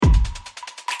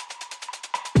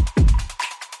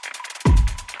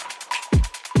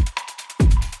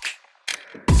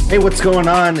Hey, what's going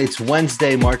on? It's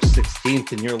Wednesday, March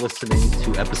 16th, and you're listening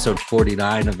to episode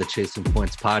 49 of the Chasing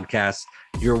Points podcast,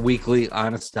 your weekly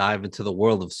honest dive into the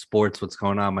world of sports. What's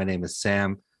going on? My name is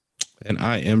Sam. And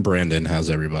I am Brandon. How's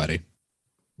everybody?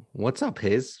 What's up,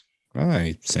 Hayes?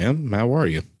 Hi, Sam. How are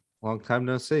you? Long time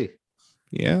no see.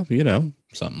 Yeah,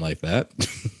 something like that.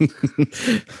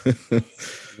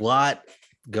 Lot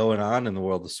going on in the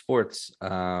world of sports.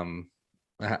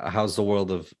 How's the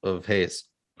world of Hayes?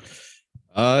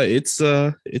 It's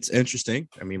interesting.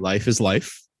 I mean, life is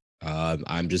life.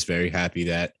 I'm just very happy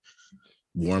that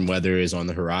warm weather is on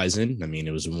the horizon. I mean,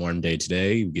 it was a warm day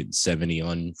today. We get 70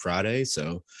 on Friday,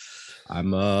 so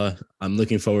I'm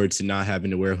looking forward to not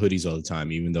having to wear hoodies all the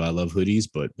time, even though I love hoodies,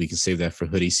 but we can save that for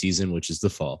hoodie season, which is the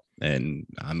fall. And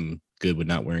I'm good with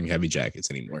not wearing heavy jackets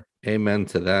anymore. Amen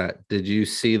to that. Did you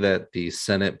see that the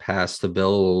Senate passed a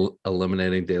bill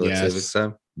eliminating daylight savings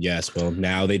time? Yes. Well,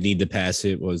 now they need to pass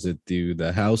it. Was it through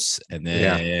the House? And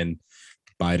then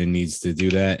Biden needs to do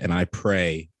that. And I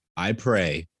pray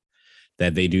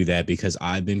that they do that, because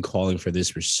I've been calling for this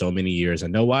for so many years. I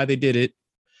know why they did it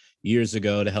years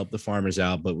ago, to help the farmers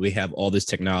out, but we have all this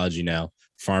technology now.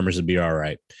 Farmers will be all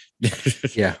right.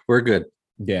 Yeah, we're good.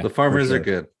 Yeah. The farmers are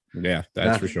good. Yeah,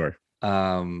 that's for sure.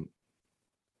 Yeah,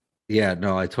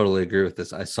 no, I totally agree with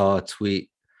this. I saw a tweet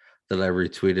that I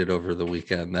retweeted over the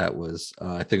weekend that was,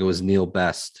 I think it was Neil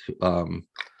Best,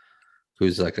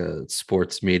 who's like a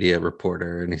sports media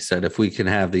reporter. And he said, if we can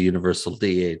have the universal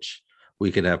DH,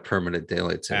 we can have permanent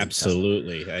daylight savings.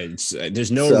 Absolutely.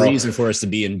 There's no reason for us to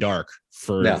be in dark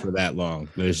for that long.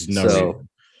 There's no reason.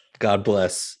 God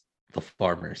bless the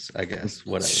farmers, I guess.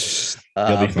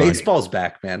 Whatever. Baseball's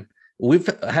back, man. We've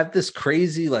had this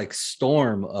crazy like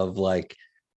storm of like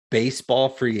baseball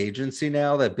free agency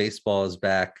now that baseball is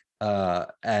back.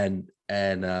 And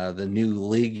the new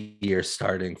league year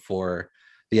starting for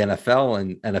the NFL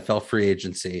and NFL free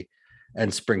agency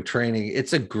and spring training.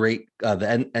 It's a great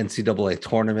the NCAA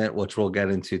tournament, which we'll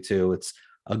get into too. It's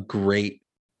a great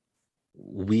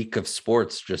week of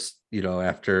sports, just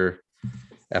after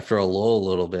a lull a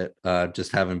little bit,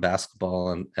 just having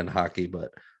basketball and hockey.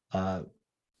 But I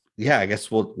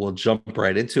guess we'll jump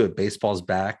right into it. Baseball's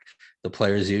back. The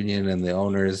players union and the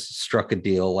owners struck a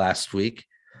deal last week.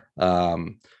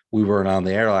 We weren't on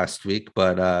the air last week,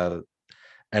 but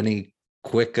any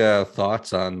quick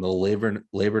thoughts on the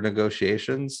labor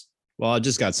negotiations? Well, I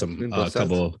just got some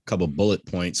couple bullet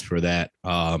points for that.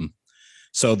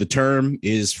 So the term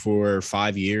is for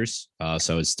 5 years.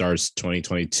 So it starts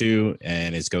 2022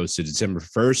 and it goes to December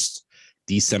 1st,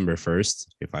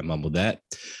 if I mumbled that,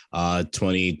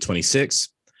 2026.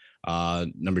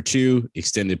 Number 2,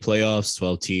 extended playoffs.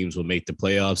 12 teams will make the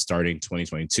playoffs starting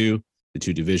 2022. The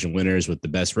 2 division winners with the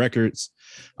best records.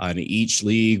 And each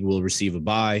league will receive a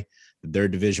bye. The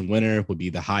third division winner will be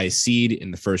the highest seed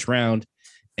in the first round,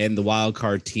 and the wild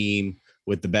card team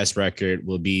with the best record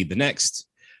will be the next.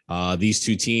 These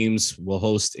 2 teams will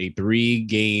host a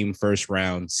 3-game first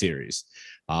round series.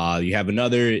 You have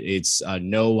another, it's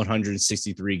no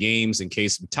 163 games. In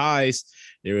case of ties,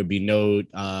 there would be no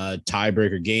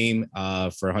tiebreaker game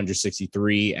for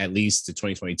 163, at least to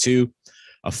 2022.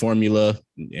 A formula,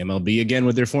 MLB again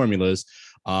with their formulas,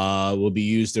 will be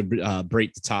used to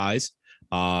break the ties.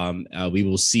 We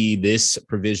will see this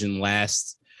provision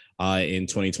last in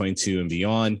 2022 and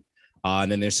beyond.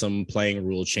 And then there's some playing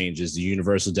rule changes. The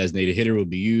universal designated hitter will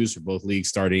be used for both leagues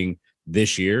starting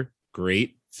this year.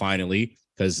 Great, finally,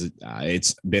 because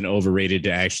it's been overrated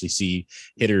to actually see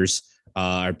hitters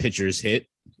or pitchers hit.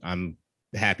 I'm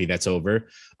happy that's over.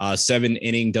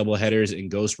 7-inning doubleheaders and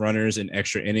ghost runners and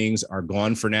extra innings are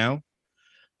gone for now.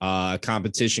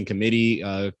 Competition committee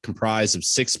comprised of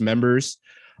 6 members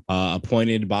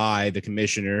appointed by the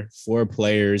commissioner. 4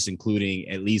 players, including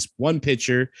at least 1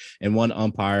 pitcher and 1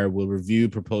 umpire, will review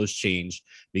proposed change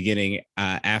beginning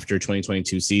after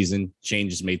 2022 season.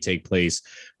 Changes may take place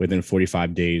within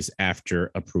 45 days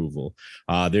after approval.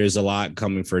 There's a lot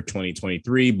coming for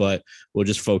 2023, but we'll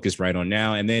just focus right on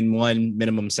now. And then 1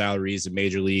 minimum salary is a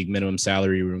major league minimum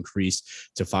salary will increase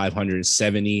to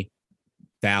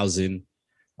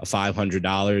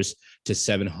 $570,500 to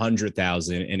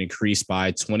 $700,000 and increase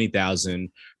by $20,000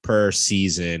 per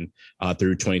season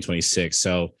through 2026.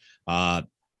 So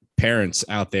parents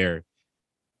out there,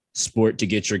 sport to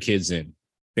get your kids in: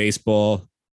 baseball,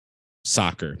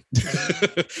 soccer.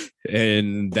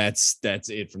 And that's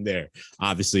it from there.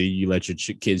 Obviously, you let your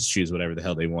kids choose whatever the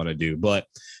hell they want to do. But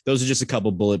those are just a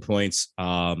couple bullet points.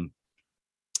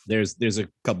 There's a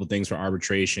couple things for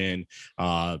arbitration.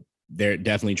 They're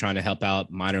definitely trying to help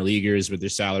out minor leaguers with their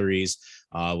salaries,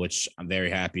 which I'm very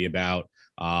happy about.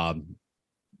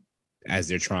 as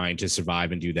they're trying to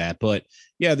survive and do that. But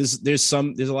yeah, there's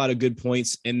a lot of good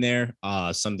points in there.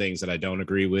 Some things that I don't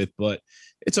agree with, but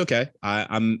it's okay.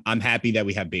 I'm happy that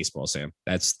we have baseball, Sam.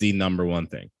 That's the number one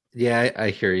thing. Yeah, I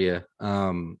hear you.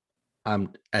 I'm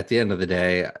at the end of the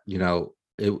day,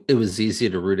 it was easy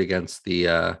to root against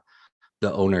the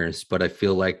owners, but I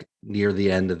feel like near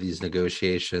the end of these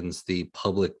negotiations, the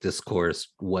public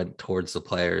discourse went towards the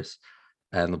players,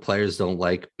 and the players don't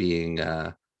like being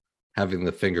having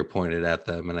the finger pointed at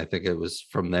them. And I think it was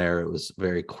from there, it was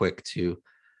very quick to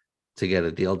get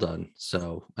a deal done.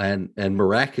 So and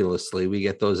miraculously, we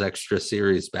get those extra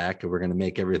series back, and we're going to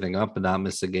make everything up and not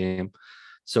miss a game.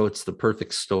 So it's the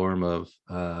perfect storm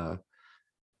of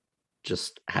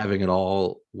just having it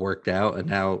all worked out. And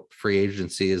now free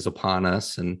agency is upon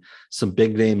us, and some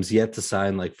big names yet to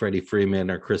sign, like Freddie Freeman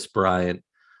or Chris Bryant.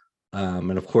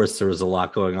 And of course, there was a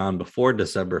lot going on before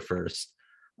December 1st.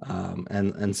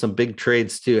 And some big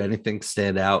trades too. Anything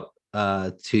stand out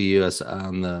to you as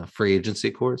on the free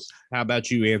agency course? How about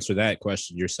you answer that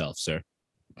question yourself, sir?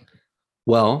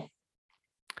 Well,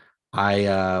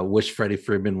 I wish Freddie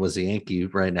Freeman was a Yankee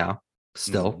right now.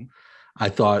 Still, I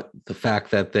thought the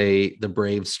fact that the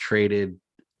Braves traded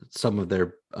some of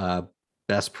their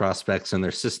best prospects in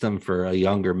their system for a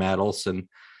younger Matt Olson,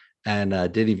 and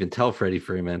didn't even tell Freddie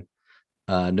Freeman,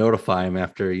 notify him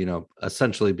after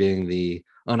essentially being the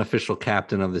unofficial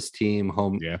captain of this team,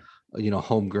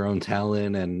 homegrown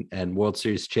talent and World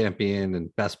Series champion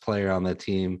and best player on that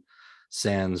team,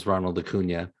 sans Ronald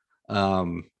Acuna,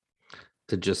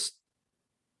 to just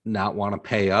not want to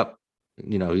pay up.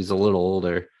 He's a little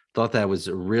older. Thought that was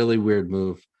a really weird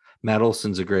move. Matt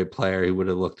Olson's a great player. He would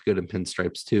have looked good in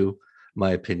pinstripes too,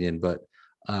 my opinion. But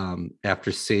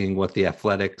after seeing what the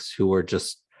Athletics, who are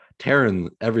just tearing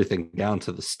everything down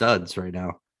to the studs right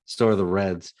now, so are the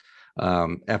Reds.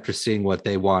 After seeing what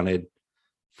they wanted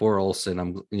for Olson,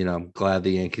 I'm glad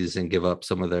the Yankees didn't give up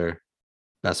some of their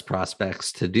best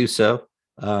prospects to do so.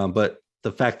 But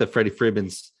the fact that Freddie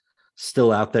Freeman's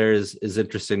still out there is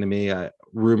interesting to me.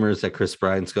 Rumors that Chris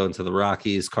Bryant's going to the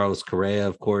Rockies. Carlos Correa,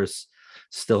 of course,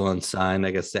 still unsigned.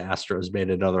 I guess the Astros made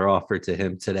another offer to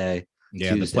him today. Yeah,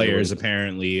 Tuesday, the players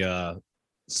apparently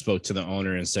spoke to the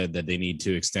owner and said that they need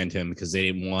to extend him because they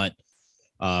didn't want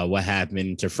what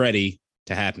happened to Freddie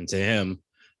to happen to him.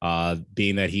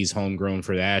 Being that he's homegrown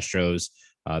for the Astros,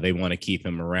 they want to keep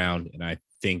him around. And I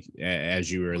think, as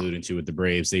you were alluding to with the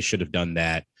Braves, they should have done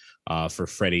that for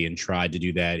Freddie and tried to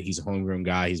do that. He's a homegrown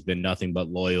guy. He's been nothing but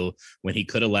loyal. When he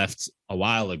could have left a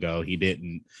while ago, he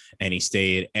didn't, and he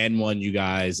stayed and won you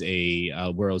guys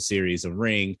a World Series, a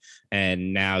ring.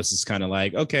 And now it's just kind of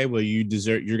like, okay, well, you're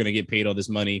going to get paid all this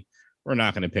money. We're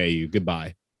not going to pay you.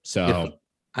 Goodbye. So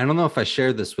I don't know if I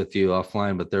shared this with you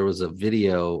offline, but there was a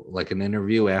video, like an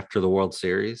interview after the World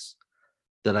Series,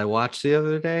 that I watched the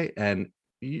other day, and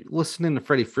listening to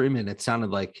Freddie Freeman, it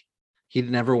sounded like he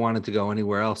never wanted to go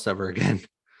anywhere else ever again.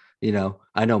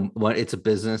 I know it's a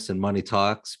business and money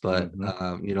talks, but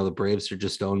the Braves are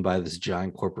just owned by this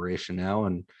giant corporation now,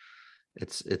 and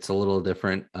it's a little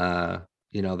different.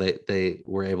 They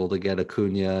were able to get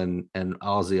Acuna and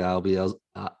Ozzie Albies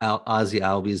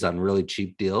on really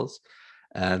cheap deals,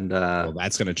 and well,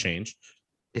 that's going to change.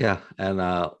 Yeah, and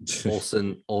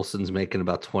Olson's making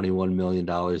about $21 million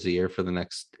a year for the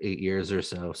next 8 years or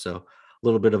so. So a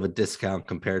little bit of a discount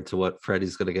compared to what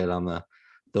Freddie's going to get on the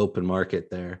open market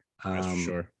there.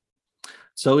 Sure.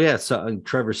 So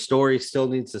Trevor Story still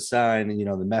needs to sign. And,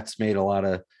 the Mets made a lot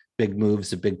of big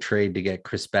moves, a big trade to get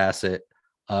Chris Bassett.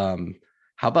 How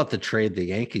about the trade the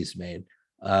Yankees made?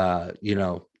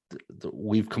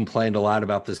 We've complained a lot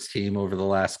about this team over the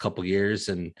last couple years,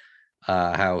 and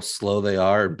how slow they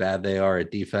are, bad they are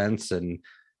at defense, and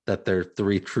that they're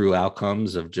three true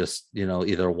outcomes of just,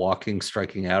 either walking,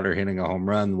 striking out, or hitting a home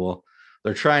run. Well,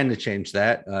 they're trying to change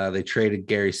that. They traded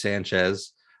Gary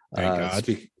Sanchez.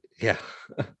 Thank God.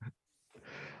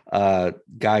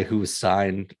 Guy who was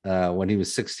signed when he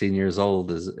was 16 years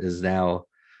old is now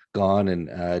gone, and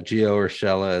Gio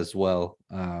Urshela as well.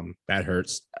 That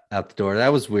hurts. Out the door.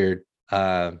 That was weird.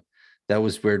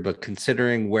 But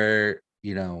considering where,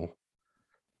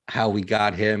 how we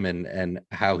got him and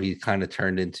how he kind of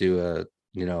turned into a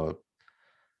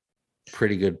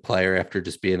pretty good player after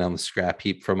just being on the scrap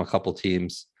heap from a couple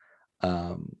teams.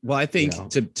 Well, I think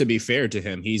to be fair to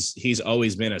him, he's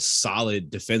always been a solid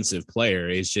defensive player.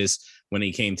 It's just when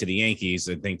he came to the Yankees,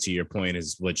 I think to your point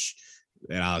is which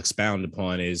and I'll expound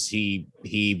upon is he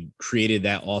created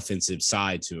that offensive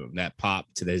side to him, that pop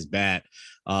to his bat.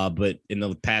 But in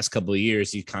the past couple of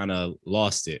years, he kind of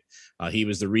lost it. He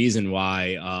was the reason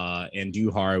why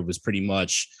Andujar was pretty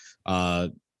much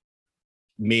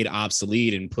made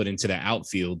obsolete and put into the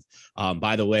outfield.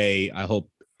 By the way, I hope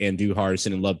Andujar is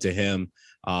sending love to him.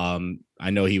 I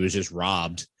know he was just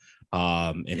robbed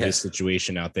in his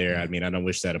situation out there. I mean, I don't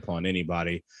wish that upon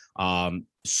anybody.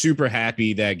 Super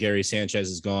happy that Gary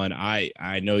Sanchez is gone.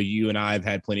 I know you and I have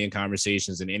had plenty of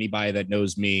conversations, and anybody that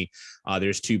knows me,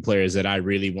 there's two players that I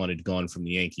really wanted gone from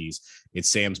the Yankees. It's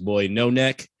Sam's boy, No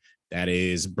Neck. That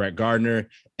is Brett Gardner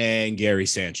and Gary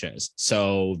Sanchez.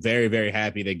 So very, very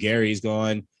happy that Gary's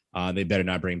gone. They better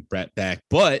not bring Brett back,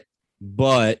 but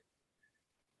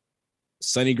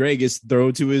Sonny Gray gets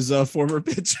thrown to his former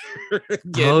pitcher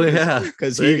again,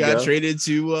 because he got traded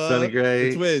to Sonny Gray,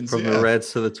 the Twins, from the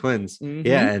Reds to the Twins.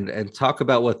 And talk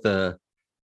about what the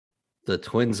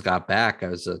Twins got back. I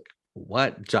was like,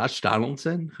 what? Josh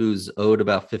Donaldson, who's owed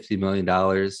about $50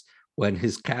 million when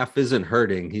his calf isn't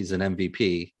hurting, he's an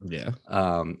MVP,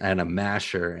 and a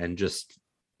masher, and just,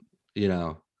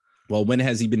 well, when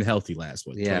has he been healthy last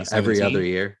week? Every other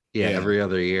year. Every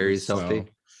other year he's healthy.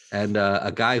 And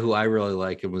a guy who I really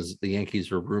like and was the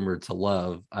Yankees were rumored to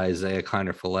love, Isaiah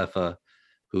Kiner-Falefa,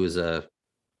 who is a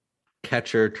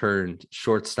catcher turned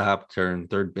shortstop turned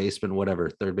third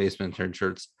baseman turned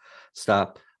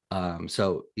shortstop.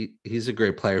 So he's a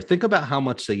great player. Think about how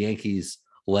much the Yankees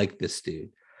like this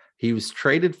dude. He was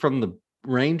traded from the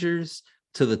Rangers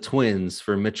to the Twins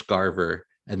for Mitch Garver,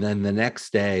 and then the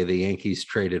next day the Yankees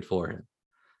traded for him.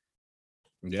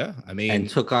 Yeah, I mean, and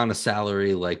took on a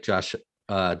salary like Josh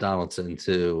Donaldson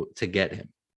to get him.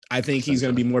 I think he's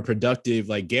going to be more productive.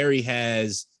 Like Gary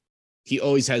he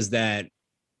always has that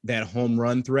home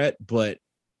run threat, but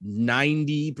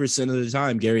 90% of the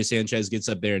time Gary Sanchez gets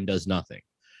up there and does nothing.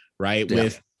 Right? Yeah.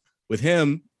 With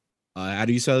him, how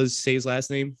do you say his last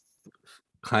name?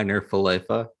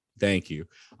 Kiner-Falefa. Thank you.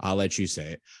 I'll let you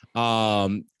say it.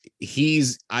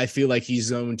 I feel like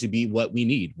he's going to be what we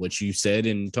need, what you said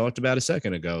and talked about a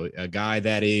second ago. A guy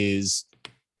that is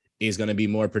going to be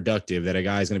more productive, that a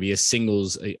guy is going to be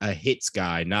a hits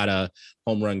guy, not a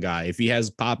home run guy. If he has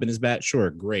pop in his bat,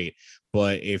 sure, great.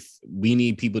 But if we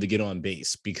need people to get on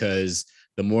base, because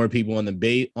the more people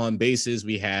on bases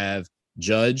we have,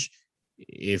 Judge,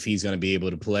 if he's going to be able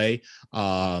to play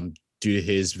due to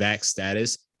his vax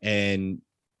status, and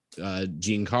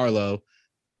Giancarlo,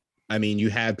 I mean, you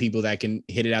have people that can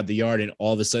hit it out the yard and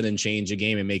all of a sudden change a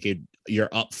game and make it, you're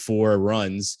up 4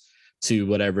 runs to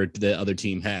whatever the other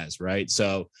team has, right?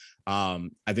 So I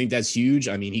think that's huge.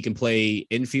 I mean, he can play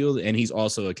infield and he's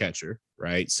also a catcher,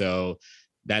 right? So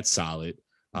that's solid.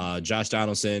 Josh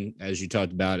Donaldson, as you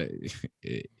talked about,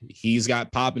 he's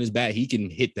got pop in his bat. He can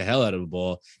hit the hell out of a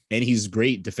ball, and he's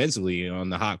great defensively on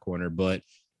the hot corner, but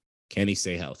can he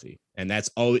stay healthy? And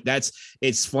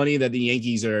it's funny that the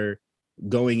Yankees are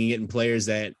going and getting players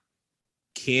that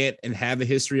can't and have a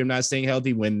history of not staying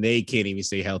healthy when they can't even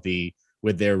stay healthy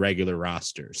with their regular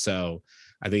roster. So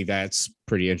I think that's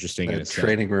pretty interesting. The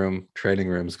training room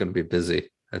is going to be busy.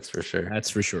 That's for sure.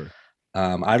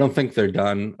 I don't think they're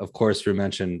done. Of course, we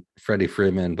mentioned Freddie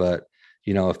Freeman, but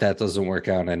if that doesn't work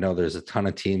out, I know there's a ton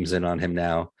of teams in on him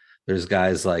now. There's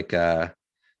guys like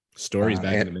Story's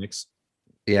back in the mix.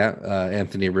 Yeah,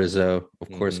 Anthony Rizzo,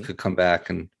 of course, could come back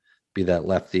and be that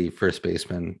lefty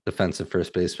defensive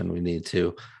first baseman we need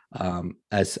to.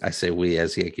 As I say, we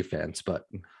as Yankee fans, but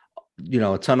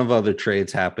a ton of other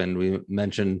trades happened. We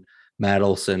mentioned Matt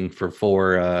Olson for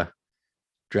 4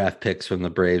 draft picks from the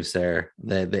Braves there.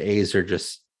 The A's are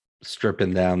just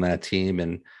stripping down that team,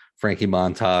 and Frankie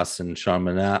Montas and Sean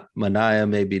Manaea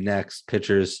may be next.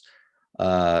 Pitchers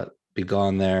be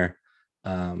gone there.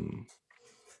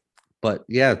 But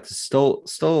yeah, it's still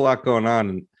a lot going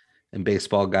on in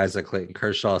baseball. Guys like Clayton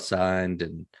Kershaw signed,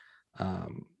 and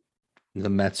the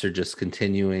Mets are just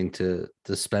continuing to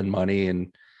spend money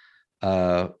and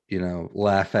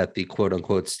laugh at the quote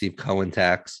unquote Steve Cohen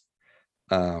tax.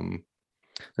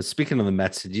 Speaking of the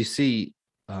Mets, did you see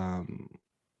the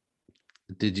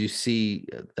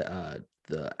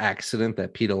accident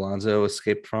that Pete Alonso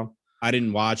escaped from? I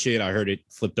didn't watch it. I heard it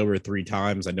flipped over 3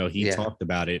 times. I know he talked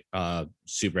about it.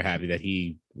 Super happy that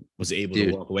he was able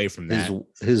to walk away from that.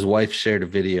 His wife shared a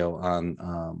video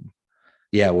on.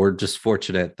 We're just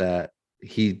fortunate that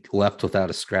he left without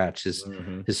a scratch.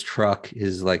 His truck,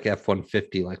 his like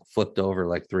F-150, like flipped over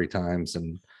like 3 times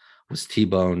and was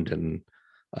T-boned. And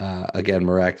again,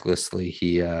 miraculously,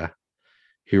 he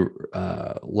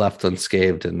left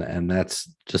unscathed, and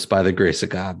that's just by the grace of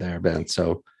God there, Ben.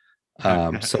 So.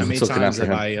 How many times have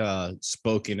I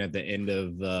spoken at the end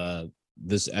of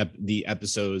the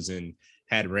episodes and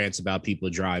had rants about people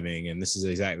driving? And this is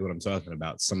exactly what I'm talking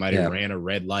about. Somebody ran a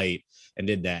red light and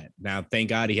did that. Now, thank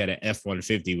God he had an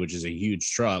F-150, which is a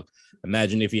huge truck.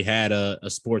 Imagine if he had a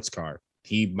sports car,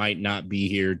 he might not be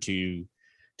here to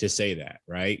say that,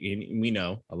 right? And we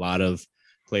know a lot of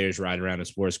players ride around in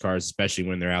sports cars, especially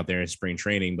when they're out there in spring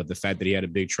training. But the fact that he had a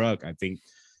big truck, I think,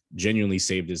 genuinely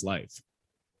saved his life.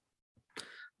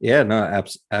 Yeah, no,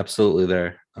 absolutely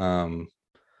there. You're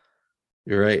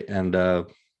right. And I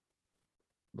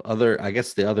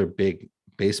guess the other big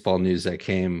baseball news that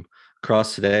came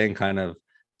across today and kind of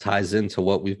ties into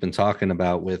what we've been talking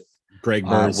about with Greg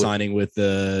Bird signing with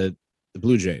the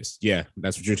Blue Jays. Yeah,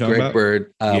 that's what you're talking about. Greg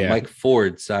Bird, Mike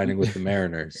Ford signing with the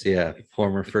Mariners. Yeah,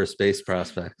 former first base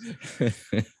prospect.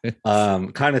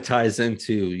 Kind of ties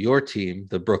into your team,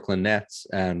 the Brooklyn Nets,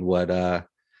 and what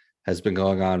has been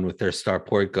going on with their star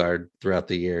point guard throughout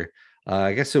the year.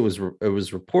 I guess it was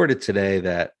reported today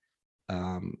that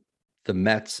the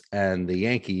Mets and the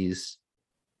Yankees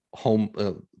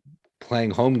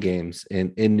playing home games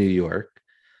in New York,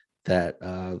 that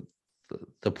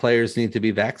the players need to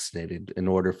be vaccinated in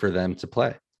order for them to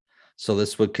play. So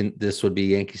this would be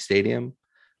Yankee Stadium,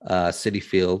 Citi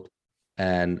Field,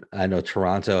 and I know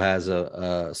Toronto has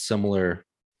a similar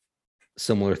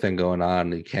thing going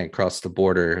on. You can't cross the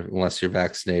border unless you're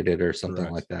vaccinated or something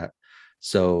like that.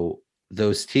 So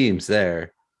those teams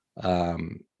there,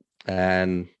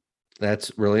 and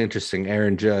that's really interesting.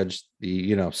 Aaron Judge,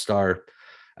 the star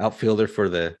outfielder for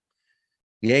the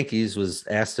Yankees, was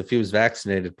asked if he was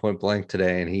vaccinated point blank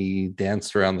today, and he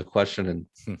danced around the question,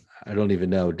 and I don't even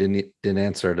know, didn't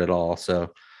answer it at all.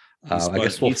 So I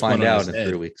guess we'll find out in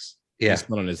 3 weeks. Yeah, he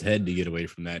spun on his head to get away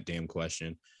from that damn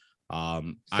question.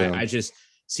 I just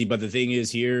see, but the thing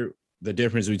is here, the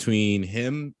difference between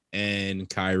him and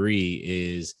Kyrie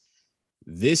is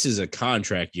this is a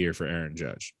contract year for Aaron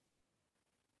Judge.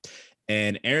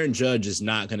 And Aaron Judge is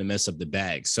not going to mess up the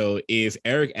bag. So if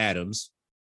Eric Adams,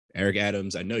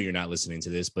 I know you're not listening to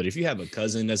this, but if you have a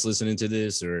cousin that's listening to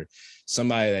this or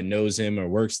somebody that knows him or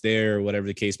works there or whatever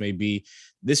the case may be,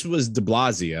 this was de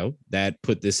Blasio that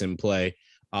put this in play.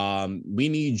 We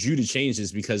need you to change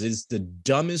this because it's the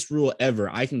dumbest rule ever.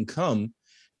 I can come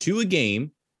to a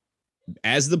game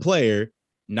as the player,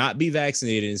 not be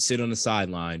vaccinated and sit on the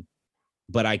sideline,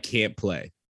 but I can't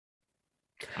play.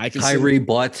 Kyrie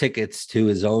bought tickets to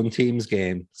his own team's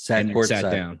game, sat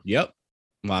down. Yep.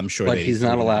 Well, I'm sure, but he's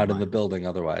not allowed in the building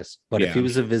otherwise. But if he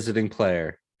was a visiting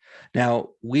player, now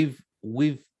we've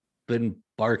been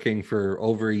barking for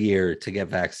over a year to get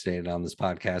vaccinated on this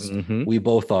podcast. Mm-hmm. We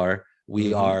both are.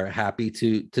 We are happy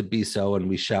to be so, and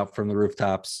we shout from the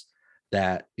rooftops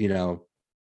that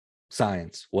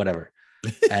science, whatever.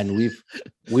 And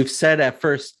we've said at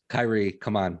first, Kyrie,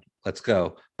 come on, let's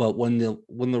go. But when the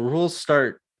rules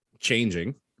start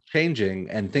changing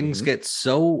and things get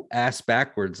so ass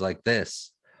backwards like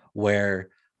this, where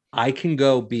I can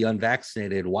go be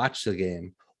unvaccinated, watch the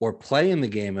game, or play in the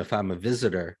game if I'm a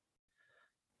visitor.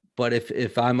 But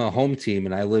if I'm a home team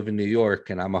and I live in New York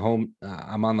and I'm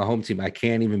on the home team, I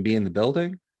can't even be in the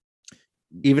building,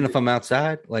 even if I'm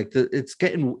outside. Like it's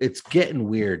getting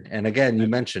weird. And again, you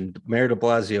mentioned Mayor de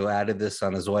Blasio added this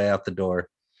on his way out the door,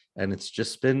 and it's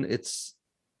just been it's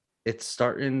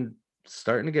starting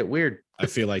to get weird. I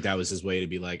feel like that was his way to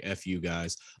be like, F you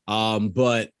guys.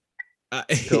 But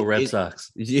go Red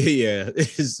Sox. Yeah.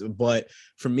 But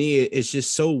for me, it's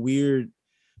just so weird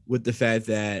with the fact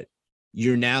that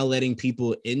you're now letting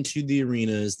people into the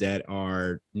arenas that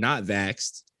are not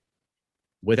vaxxed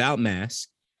without masks,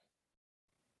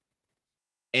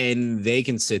 and they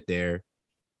can sit there.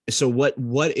 So what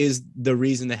is the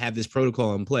reason to have this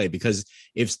protocol in play? Because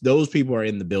if those people are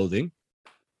in the building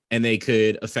and they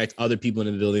could affect other people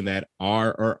in the building that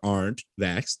are or aren't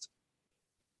vaxxed,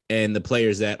 and the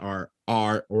players that are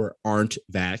or aren't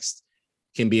vaxxed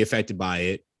can be affected by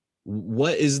it,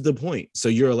 what is the point? So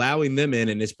you're allowing them in,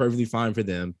 and it's perfectly fine for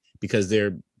them because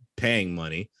they're paying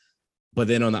money. But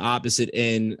then on the opposite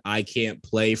end, I can't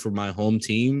play for my home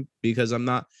team because I'm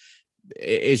not.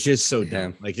 It's just so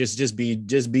dumb. Like just be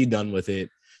done with it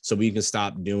so we can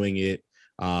stop doing it.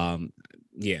 I'm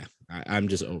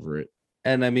just over it.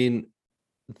 And I mean,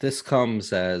 this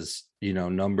comes as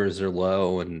numbers are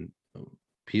low and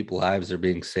lives are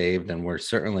being saved, and we're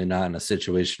certainly not in a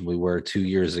situation we were 2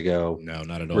 years ago. No,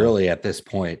 not at all. Really, at this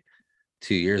point,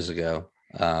 2 years ago.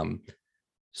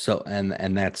 So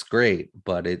and that's great,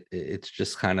 but it's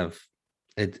just kind of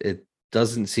it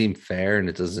doesn't seem fair, and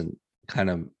it doesn't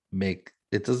make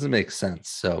sense.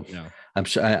 So no. I'm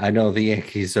sure I know the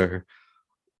Yankees are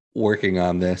working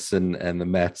on this, and the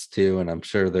Mets too, and I'm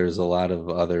sure there's a lot of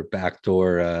other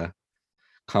backdoor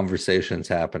conversations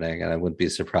happening, and I wouldn't be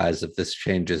surprised if this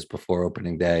changes before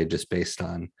opening day, just based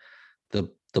on the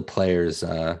players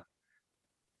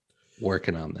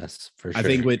working on this for sure.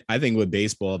 I think with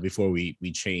baseball, before we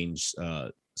change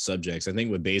subjects, I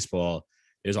think with baseball,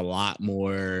 there's a lot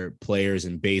more players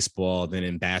in baseball than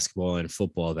in basketball and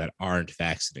football that aren't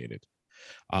vaccinated.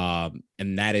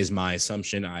 And that is my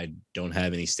assumption. I don't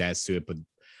have any stats to it, but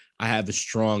I have a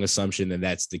strong assumption that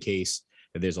that's the case,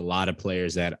 that there's a lot of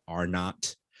players that are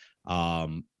not.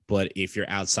 But if you're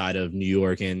outside of New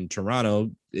York and Toronto,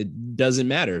 it doesn't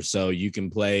matter. So you can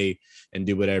play and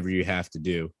do whatever you have to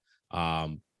do.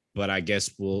 But I guess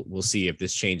we'll see if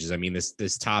this changes. I mean,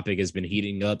 this topic has been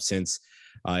heating up since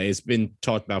it's been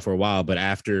talked about for a while, but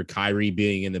after Kyrie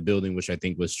being in the building, which I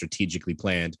think was strategically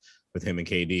planned with him and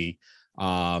KD,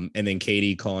 and then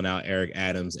KD calling out Eric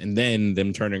Adams, and then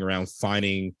them turning around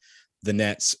fining the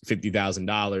Nets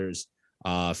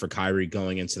 $50,000 for Kyrie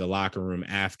going into the locker room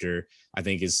after, I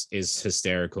think is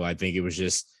hysterical. I think it was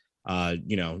just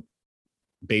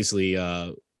basically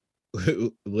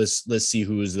let's see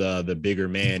who's the bigger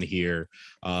man here,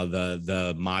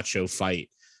 the macho fight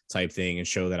type thing, and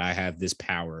show that I have this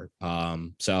power.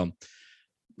 So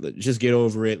just get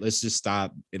over it. Let's just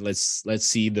stop. Let's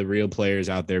see the real players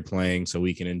out there playing so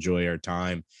we can enjoy our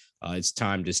time. It's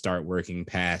time to start working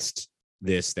past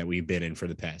this that we've been in for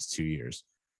the past 2 years,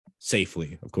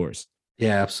 safely, of course.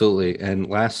 Yeah, absolutely. And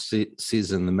last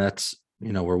season, the Mets,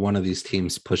 were one of these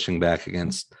teams pushing back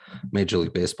against Major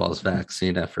League Baseball's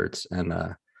vaccine efforts. And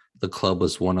the club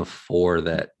was one of 4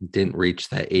 that didn't reach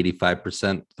that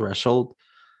 85% threshold.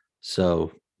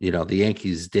 So, the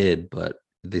Yankees did, but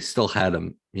they still had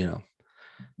them,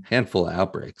 handful of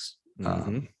outbreaks.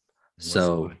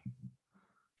 So,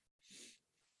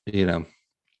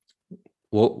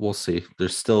 we'll see.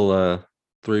 There's still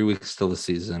 3 weeks till the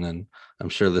season, and I'm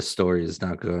sure this story is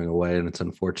not going away. And it's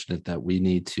unfortunate that we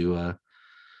need to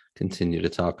continue to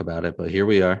talk about it, but here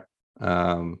we are.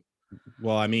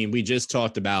 Well, I mean, we just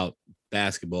talked about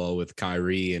basketball with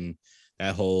Kyrie and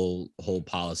that whole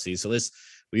policy. So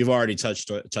we've already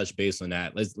touched base on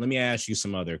that. Let me ask you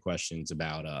some other questions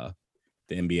about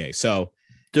the NBA. So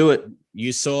do it.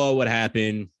 You saw what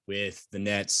happened with the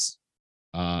Nets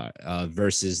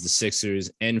versus the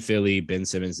Sixers and Philly. Ben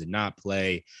Simmons did not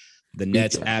play. The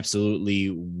Nets absolutely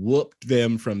whooped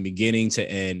them from beginning to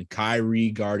end.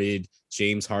 Kyrie guarded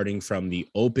James Harden from the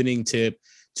opening tip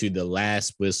to the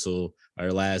last whistle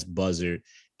or last buzzer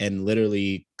and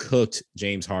literally cooked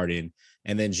James Harden.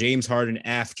 And then James Harden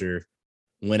after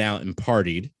went out and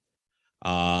partied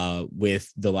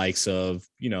with the likes of,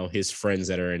 his friends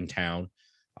that are in town,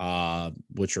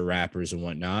 which are rappers and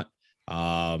whatnot.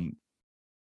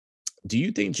 Do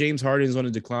you think James Harden is on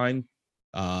a decline?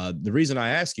 The reason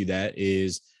I ask you that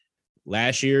is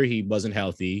last year he wasn't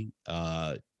healthy.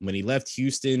 When he left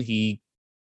Houston, he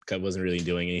wasn't really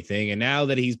doing anything. And now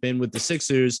that he's been with the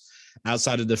Sixers,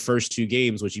 outside of the first 2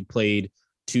 games, which he played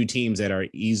 2 teams that are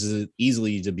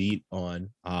easily to beat on,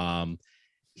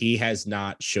 he has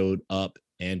not showed up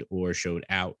and or showed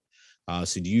out.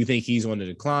 So do you think he's on a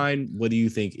decline? What do you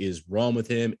think is wrong with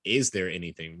him? Is there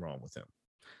anything wrong with him?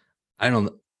 I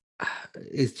don't.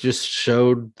 It just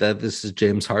showed that this is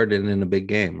James Harden in a big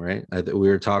game, right? We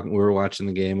were watching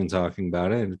the game and talking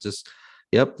about it, and it just,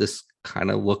 this kind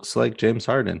of looks like James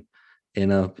Harden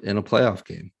in a playoff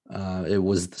game. It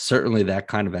was certainly that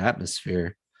kind of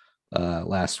atmosphere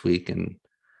last week, and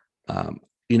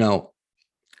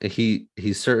he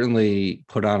certainly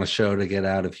put on a show to get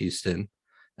out of Houston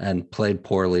and played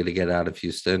poorly to get out of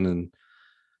Houston, and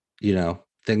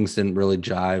things didn't really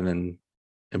jive in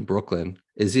Brooklyn.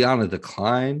 Is he on a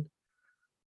decline?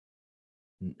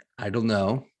 I don't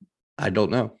know.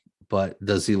 But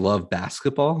does he love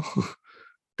basketball?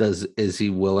 Is he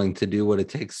willing to do what it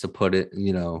takes to put it,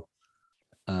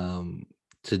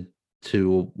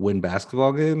 to win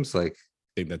basketball games? Like,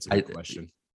 I think that's a good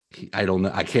question. I don't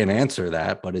know. I can't answer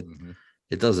that, but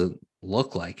it doesn't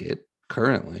look like it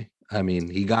currently. I mean,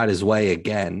 he got his way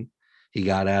again. He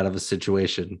got out of a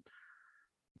situation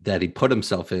that he put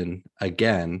himself in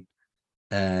again,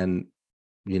 and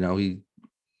he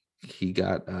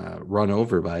got run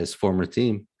over by his former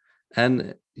team,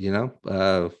 and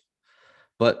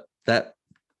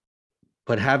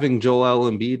but having Joel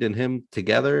Embiid and him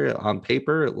together on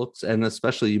paper, it looks, and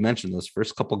especially you mentioned those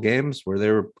first couple games where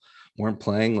they weren't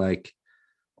playing like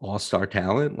all-star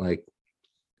talent, like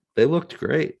they looked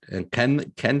great. And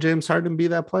can James Harden be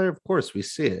that player? Of course, we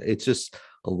see it. It's just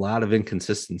a lot of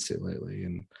inconsistency lately,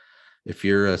 and if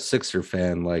you're a Sixer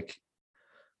fan, like,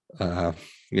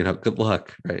 good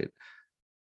luck, right?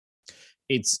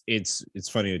 It's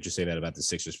funny that you say that about the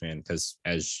Sixers fan, because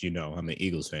as you know, I'm an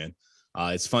Eagles fan.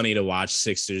 It's funny to watch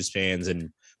Sixers fans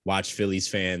and watch Phillies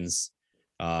fans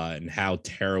and how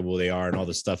terrible they are and all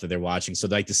the stuff that they're watching. So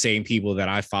like the same people that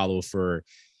I follow for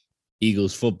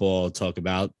Eagles football talk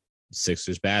about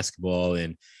Sixers basketball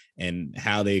and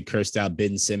how they cursed out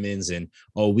Ben Simmons and,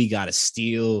 oh, we got to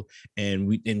steal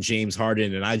and James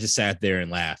Harden. And I just sat there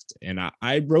and laughed. And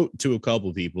I wrote to a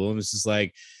couple people and it's just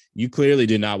like, you clearly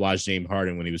did not watch James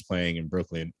Harden when he was playing in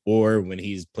Brooklyn or when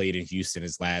he's played in Houston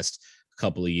his last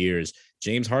couple of years.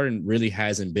 James Harden really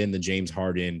hasn't been the James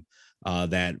Harden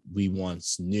that we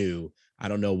once knew. I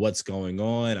don't know what's going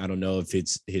on. I don't know if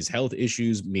it's his health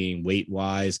issues, meaning weight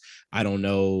wise. I don't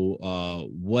know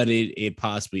what it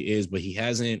possibly is, but he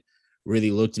hasn't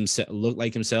really looked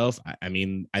like himself. I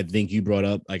mean, I think you brought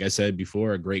up, like I said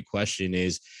before, a great question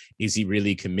is he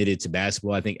really committed to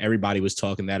basketball? I think everybody was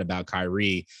talking that about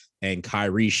Kyrie, and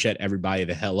Kyrie shut everybody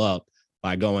the hell up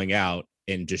by going out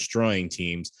and destroying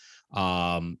teams.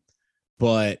 But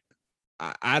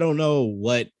I don't know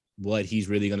what he's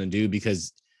really going to do,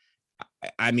 because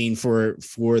I mean, for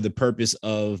the purpose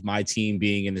of my team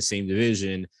being in the same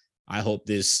division, I hope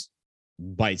this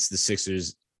bites the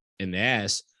Sixers in the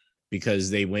ass, because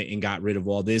they went and got rid of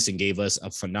all this and gave us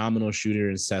a phenomenal shooter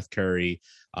in Seth Curry,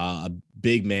 a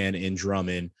big man in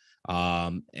Drummond,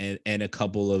 and a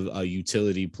couple of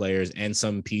utility players and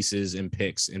some pieces and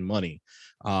picks and money.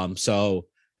 So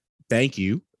thank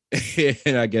you.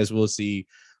 And I guess we'll see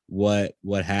what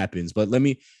happens. But let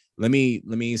me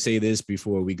say this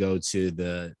before we go to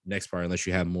the next part, unless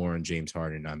you have more on James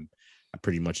Harden. I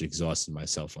pretty much exhausted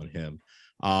myself on him.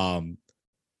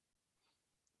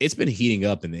 It's been heating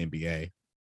up in the NBA.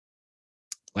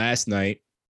 Last night,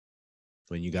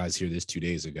 when you guys hear this 2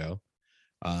 days ago,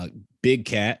 Big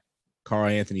Cat, Karl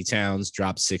Anthony Towns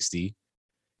dropped 60.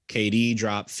 KD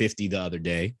dropped 50 the other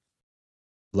day.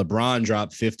 LeBron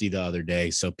dropped 50 the other day.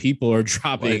 So people are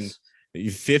dropping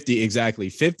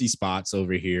 50 spots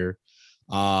over here.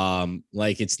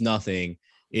 Like it's nothing.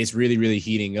 It's really, really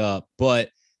heating up. But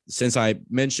since I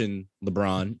mentioned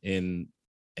LeBron and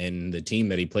the team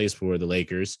that he plays for, the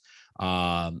Lakers,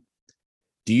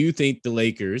 do you think the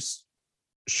Lakers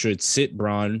should sit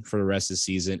Bron for the rest of the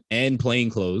season and plain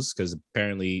clothes, because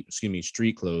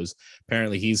street clothes,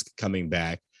 apparently he's coming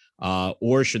back,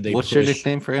 or should they What's your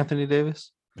nickname for Anthony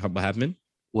Davis? Hapman?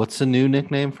 What's the new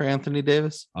nickname for Anthony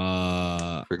Davis?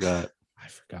 Forgot. I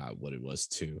forgot what it was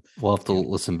too. We'll have to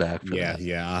listen back for that.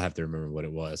 Yeah, I'll have to remember what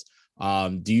it was.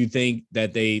 Do you think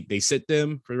that they sit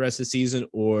them for the rest of the season,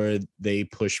 or they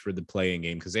push for the playing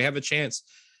game? Because they have a chance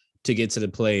to get to the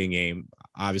playing game.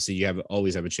 Obviously, you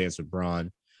always have a chance with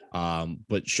Bron.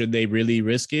 But should they really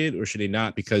risk it, or should they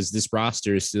not? Because this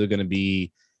roster is still going to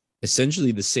be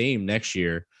essentially the same next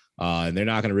year, and they're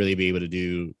not going to really be able to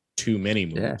do too many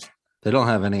moves. Yeah, they don't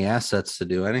have any assets to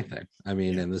do anything. I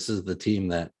mean, and this is the team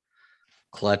that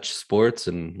Clutch Sports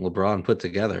and LeBron put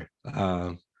together.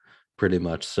 Pretty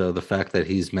much. So the fact that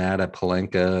he's mad at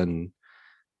Pelinka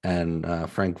and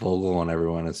Frank Vogel and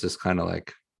everyone, it's just kind of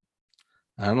like,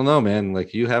 I don't know, man.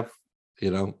 Like you have,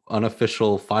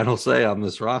 unofficial final say on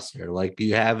this roster. Like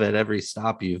you have at every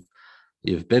stop you've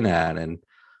been at, and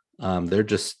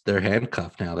they're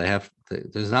handcuffed now.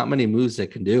 There's not many moves they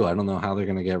can do. I don't know how they're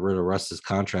going to get rid of Russ's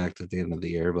contract at the end of the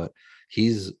year, but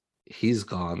he's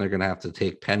gone. They're going to have to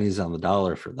take pennies on the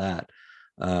dollar for that.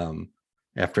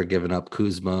 After giving up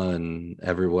Kuzma and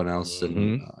everyone else,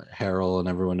 and Harrell and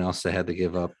everyone else they had to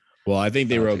give up. Well, I think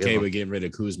they were okay with getting rid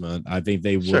of Kuzma. I think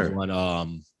they would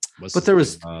want but there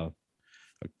was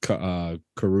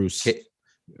Caruso.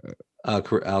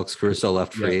 Alex Caruso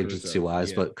left free agency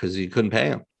wise, but because you couldn't pay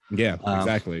him. Yeah,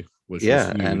 exactly.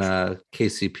 And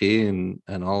KCP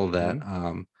and all of that.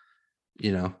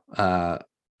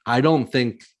 I don't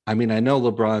think. I mean, I know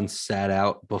LeBron sat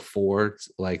out before,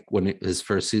 like when his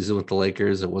first season with the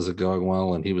Lakers, it wasn't going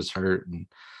well and he was hurt and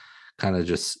kind of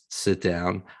just sit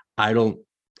down. I don't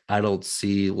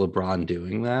see LeBron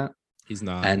doing that. He's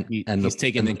not. He's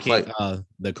taking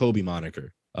the Kobe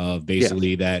moniker of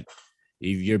basically that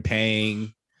if you're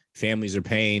paying, families are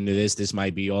paying to this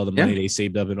might be all the money they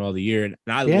saved up in all the year. And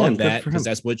I love that, because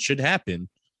that's what should happen.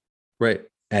 Right.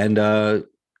 And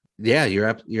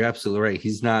you're absolutely right.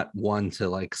 He's not one to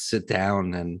like sit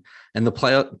down and the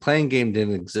playing game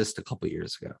didn't exist a couple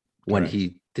years ago when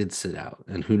he did sit out,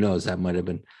 and who knows, that might have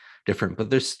been different, but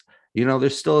there's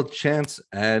still a chance.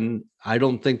 And I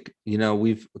don't think,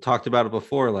 we've talked about it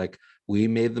before. Like we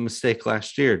made the mistake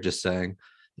last year, just saying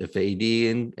if AD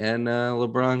and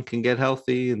LeBron can get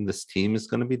healthy and this team is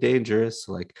going to be dangerous,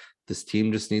 like this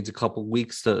team just needs a couple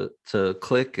weeks to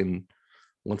click. And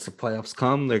once the playoffs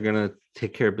come, they're going to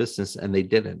take care of business, and they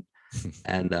didn't.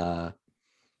 And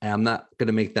I'm not going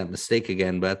to make that mistake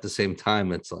again. But at the same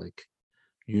time, it's like,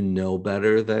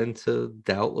 better than to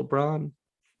doubt LeBron.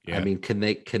 Yeah. I mean, can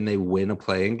they win a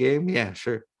playing game? Yeah,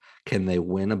 sure. Can they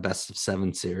win a best of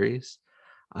 7 series?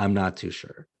 I'm not too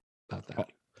sure about that.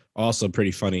 Also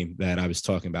pretty funny that I was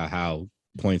talking about how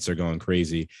points are going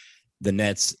crazy. The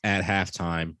Nets at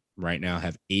halftime right now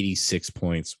have 86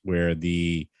 points, where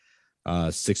the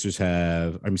Sixers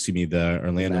have, the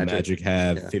Orlando Magic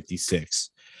have 56,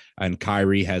 and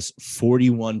Kyrie has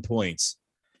 41 points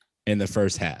in the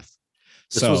first half.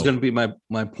 This was going to be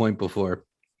my point before.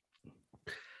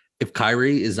 If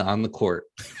Kyrie is on the court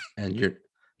and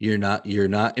you're not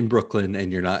in Brooklyn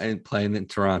and you're not playing in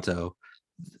Toronto,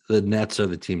 the Nets are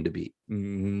the team to beat.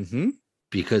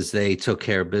 Because they took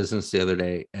care of business the other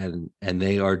day, and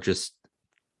they are just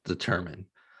determined.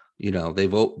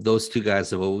 Those two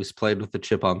guys have always played with the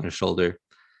chip on their shoulder,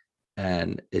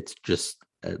 and it's just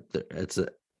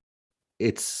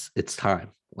it's time.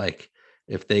 Like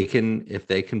if they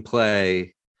can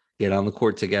play, get on the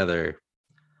court together,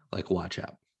 like watch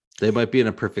out. They might be in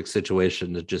a perfect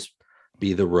situation to just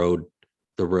be the road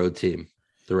team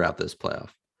throughout this playoff.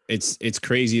 It's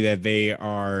crazy that they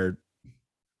are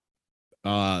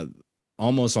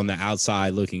almost on the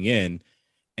outside looking in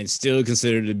and still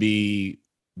considered to be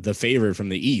the favorite from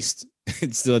the East.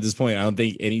 It's still at this point, I don't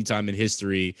think any time in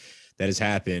history that has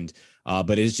happened.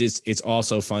 But it's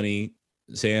also funny,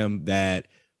 Sam, that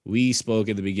we spoke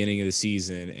at the beginning of the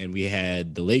season and we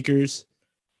had the Lakers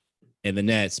and the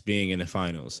Nets being in the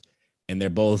finals, and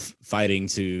they're both fighting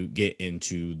to get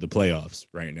into the playoffs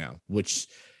right now, which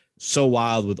so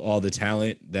wild with all the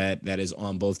talent that is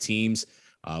on both teams.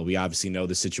 We obviously know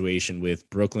the situation with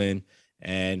Brooklyn,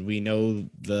 and we know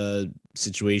the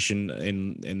situation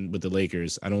in with the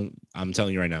Lakers. I'm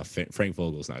telling you right now, Frank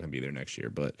Vogel's not going to be there next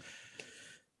year, but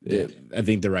I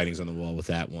think the writing's on the wall with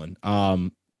that one.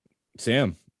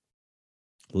 Sam,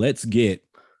 let's get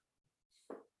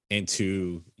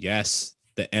into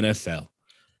the NFL.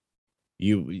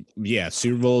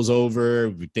 Super Bowl's over.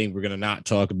 We think we're gonna not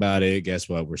talk about it. Guess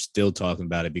what? We're still talking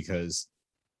about it because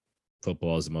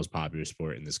football is the most popular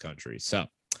sport in this country. So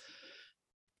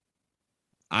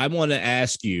I want to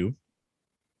ask you,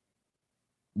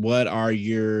 what are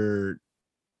your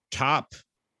top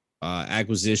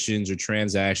acquisitions or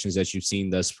transactions that you've seen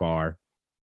thus far?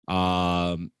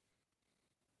 And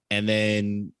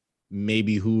then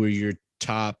maybe who are your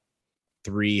top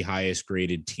 3 highest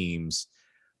graded teams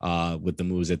with the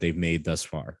moves that they've made thus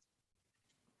far?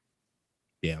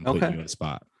 Yeah, I'm putting you on the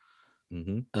spot.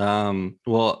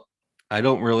 Well, I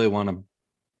don't really want to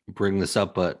bring this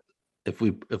up, but if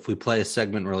we play a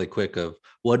segment really quick of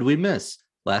what did we miss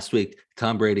last week?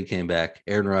 Tom Brady came back,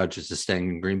 Aaron Rodgers is staying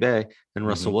in Green Bay, and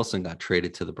Russell Wilson got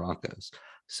traded to the Broncos.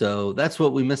 So that's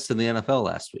what we missed in the NFL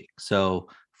last week. So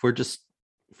if we're just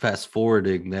fast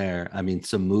forwarding there, I mean,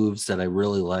 some moves that I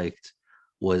really liked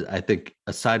was, I think,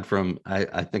 aside from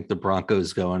I think the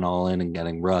Broncos going all in and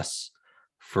getting Russ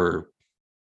for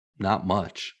not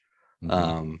much.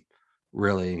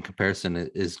 Really, in comparison,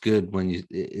 is good. When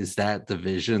is that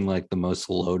division like the most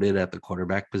loaded at the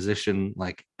quarterback position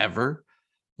like ever?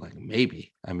 Like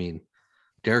maybe. I mean,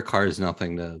 Derek Carr is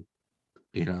nothing to,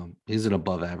 he's an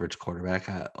above average quarterback.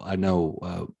 I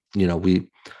know, we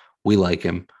like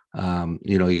him.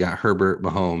 You got Herbert,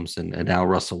 Mahomes, and now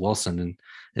Russell Wilson,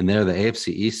 and there the AFC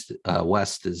East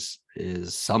West is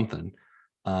something.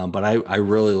 But I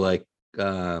really like.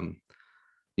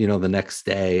 The next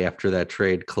day after that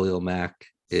trade, Khalil Mack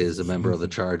is a member of the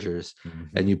Chargers,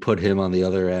 and you put him on the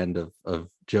other end of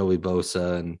Joey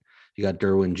Bosa, and you got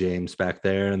Derwin James back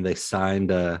there, and they signed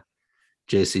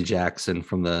J.C. Jackson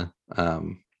from the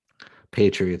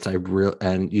Patriots.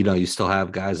 And you still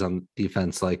have guys on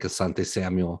defense like Asante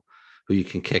Samuel, who you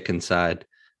can kick inside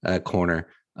corner,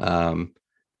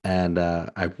 and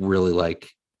I really like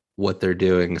what they're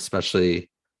doing,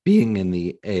 especially being in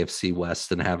the AFC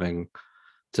West and having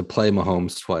to play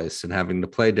Mahomes twice and having to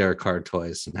play Derek Carr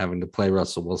twice and having to play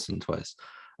Russell Wilson twice.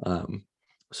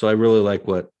 So I really like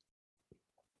what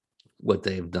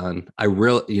they've done. I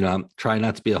really, I'm trying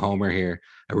not to be a homer here.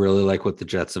 I really like what the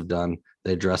Jets have done.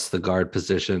 They addressed the guard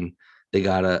position. They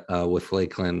got with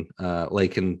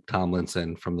Laken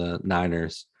Tomlinson from the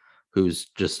Niners, who's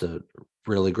just a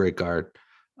really great guard.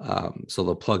 So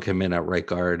they'll plug him in at right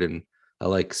guard. And I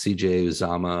like CJ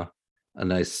Uzama, a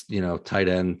nice, tight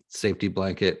end safety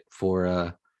blanket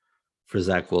for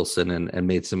Zach Wilson, and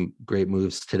made some great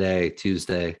moves today,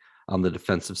 Tuesday, on the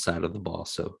defensive side of the ball.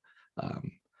 So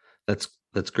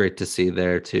that's great to see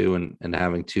there too. And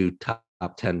having 2 top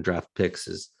 10 draft picks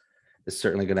is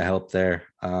certainly going to help there.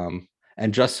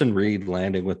 And Justin Reed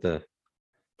landing with the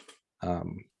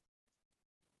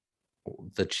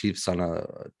the Chiefs on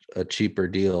a cheaper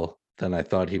deal than I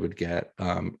thought he would get.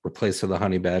 Replacing the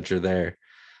Honey Badger there.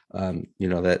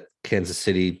 That Kansas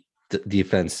City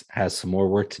defense has some more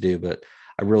work to do, but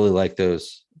I really like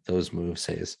those moves,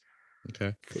 Hayes.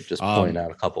 Okay. Just point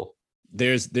out a couple.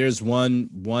 There's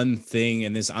one thing,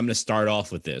 and this I'm going to start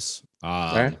off with this.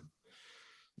 Right.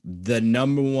 The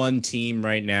number one team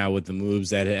right now with the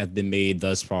moves that have been made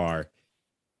thus far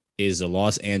is the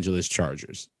Los Angeles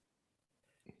Chargers.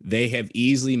 They have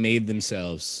easily made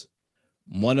themselves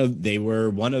one of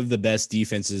the best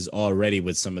defenses already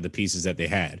with some of the pieces that they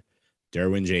had.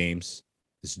 Derwin James,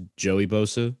 is Joey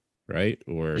Bosa, right?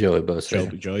 Or Joey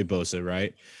Bosa. Joey Bosa,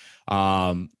 right?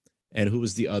 And who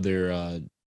was the other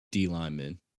D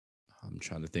lineman? I'm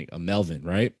trying to think. Melvin,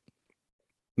 right?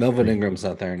 Melvin Ingram's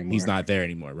not there anymore. He's not there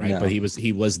anymore, right? No. But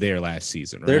he was there last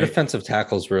season, right? Their defensive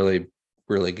tackle's really,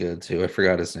 really good too. I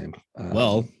forgot his name.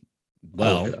 Well,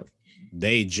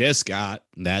 they just got,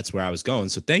 that's where I was going.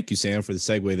 So thank you, Sam, for the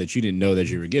segue that you didn't know that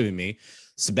you were giving me.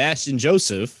 Sebastian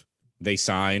Joseph, they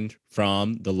signed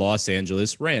from the Los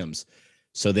Angeles Rams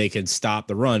so they could stop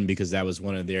the run because that was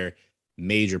one of their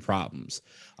major problems.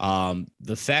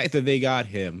 The fact that they got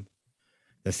him,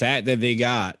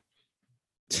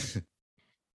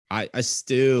 I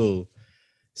still,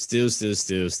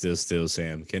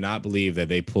 Sam, cannot believe that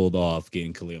they pulled off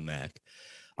getting Khalil Mack.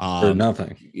 For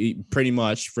nothing. Pretty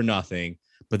much for nothing.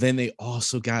 But then they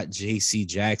also got J.C.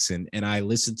 Jackson. And I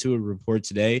listened to a report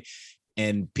today,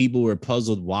 and people were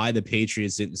puzzled why the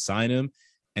Patriots didn't sign him.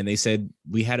 And they said,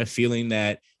 we had a feeling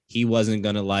that he wasn't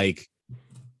going to like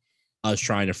us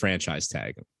trying to franchise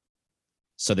tag him.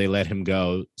 So they let him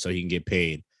go so he can get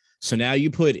paid. So now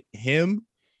you put him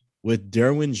with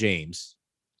Derwin James,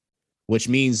 which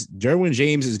means Derwin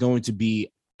James is going to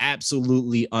be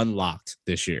absolutely unlocked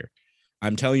this year.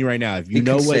 I'm telling you right now, if you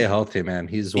know what, stay healthy, man.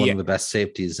 He's one of the best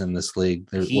safeties in this league,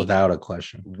 without a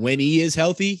question. When he is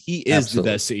healthy, he is the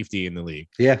best safety in the league.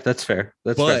 Yeah, that's fair.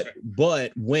 But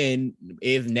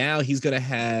if now he's going to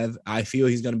have, I feel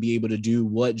he's going to be able to do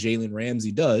what Jalen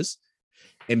Ramsey does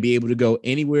and be able to go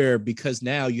anywhere, because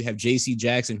now you have J.C.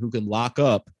 Jackson who can lock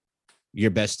up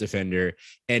your best defender.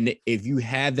 And if you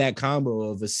have that combo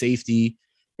of a safety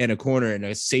and a corner, and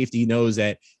a safety knows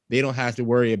that they don't have to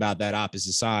worry about that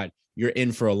opposite side, you're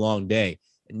in for a long day.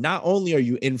 And not only are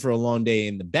you in for a long day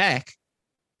in the back,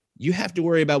 you have to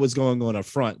worry about what's going on up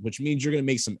front, which means you're going to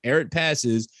make some errant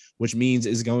passes, which means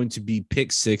it's going to be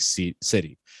pick six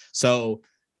city. So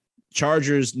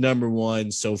Chargers number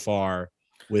one so far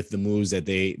with the moves that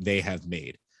they have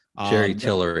made. Jerry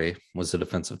Tillery was the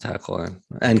defensive tackle,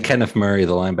 and Kenneth Murray,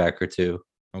 the linebacker too.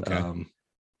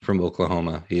 From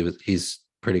Oklahoma. He's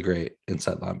pretty great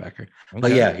inside linebacker.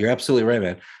 But yeah, you're absolutely right,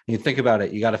 man. When you think about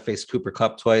it, you got to face Cooper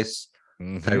Kupp twice,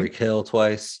 Tyreek Hill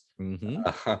twice,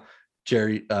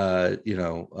 Jerry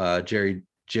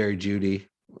Jeudy,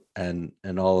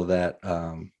 and all of that.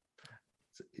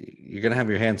 You're gonna have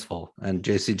your hands full, and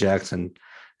J.C. Jackson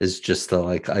is just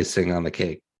the icing on the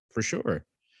cake for sure.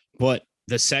 But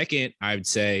the second, I would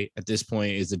say at this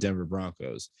point, is the Denver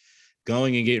Broncos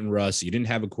going and getting Russ. You didn't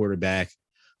have a quarterback.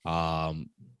 Now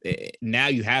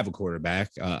you have a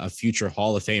quarterback, a future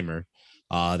Hall of Famer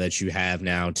that you have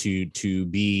now to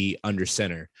be under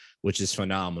center, which is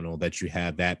phenomenal that you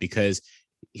have that, because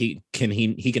he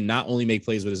can not only make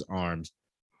plays with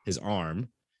his arm,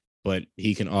 but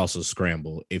he can also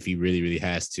scramble if he really, really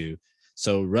has to.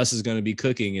 So Russ is going to be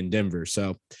cooking in Denver.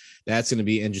 So that's going to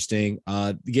be interesting.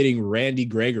 Getting Randy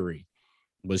Gregory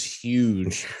was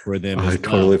huge for them. I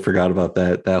totally forgot about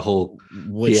that whole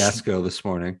fiasco this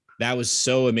morning. That was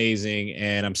so amazing.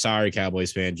 And I'm sorry,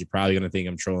 Cowboys fans, you're probably going to think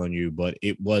I'm trolling you, but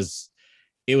it was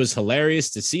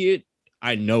hilarious to see it.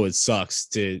 I know it sucks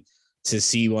to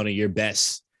see one of your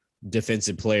best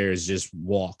defensive players just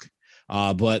walk.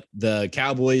 But the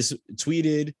Cowboys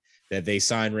tweeted that they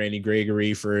signed Randy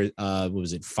Gregory for,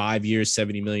 5 years,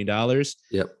 $70 million?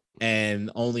 Yep. And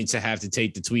only to have to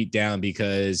take the tweet down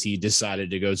because he decided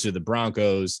to go to the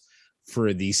Broncos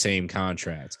for the same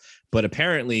contract. But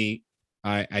apparently,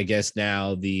 I guess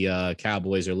now the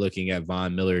Cowboys are looking at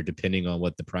Von Miller, depending on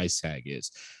what the price tag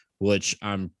is, which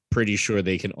I'm pretty sure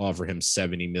they can offer him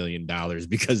 $70 million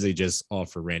because they just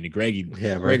offer Randy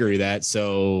Gregory that.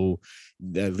 So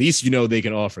at least they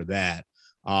can offer that.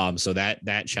 So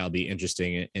that shall be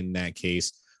interesting in that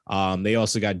case. They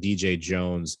also got DJ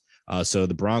Jones. So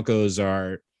the Broncos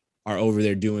are over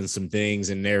there doing some things,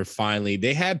 and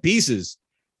they have pieces.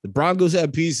 The Broncos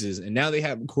have pieces, and now they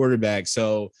have a quarterback.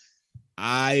 So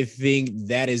I think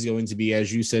that is going to be,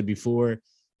 as you said before,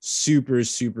 super,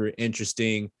 super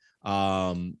interesting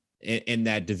in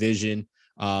that division.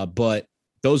 But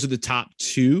those are the top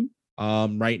two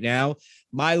right now.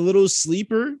 My little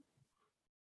sleeper,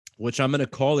 which I'm going to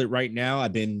call it right now,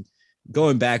 I've been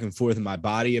going back and forth in my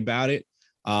body about it,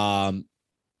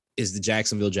 is the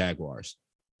Jacksonville Jaguars.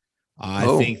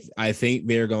 I think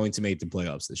they're going to make the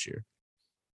playoffs this year.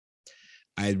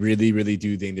 I really, really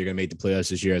do think they're going to make the playoffs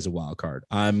this year as a wild card.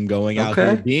 I'm going out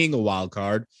here being a wild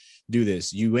card. Do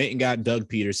this. You went and got Doug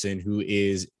Peterson, who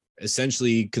is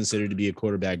essentially considered to be a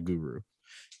quarterback guru.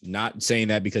 Not saying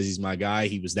that because he's my guy.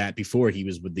 He was that before he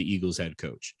was with the Eagles head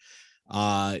coach.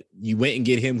 You went and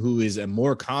get him, who is a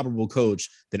more comparable coach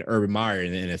than Urban Meyer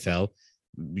in the NFL.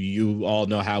 You all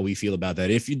know how we feel about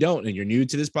that. If you don't, and you're new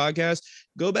to this podcast,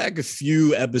 go back a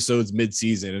few episodes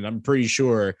mid-season, and I'm pretty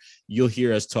sure you'll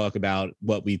hear us talk about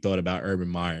what we thought about Urban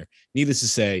Meyer. Needless to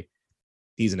say,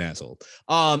 he's an asshole.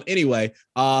 Anyway,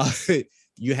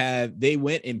 they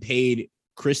went and paid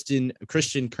Christian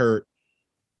Kirk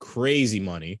crazy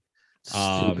money.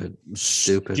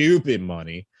 Stupid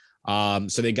money.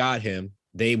 So they got him.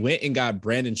 They went and got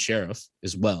Brandon Sheriff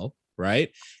as well,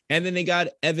 right? And then they got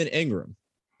Evan Ingram,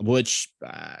 which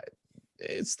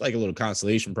it's like a little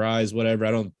consolation prize, whatever.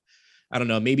 I don't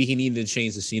know. Maybe he needed to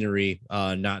change the scenery,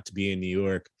 not to be in New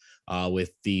York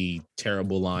with the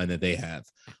terrible line that they have.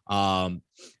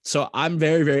 So I'm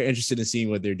very, very interested in seeing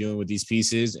what they're doing with these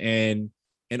pieces, and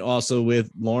also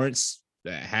with Lawrence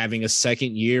having a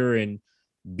second year and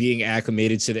being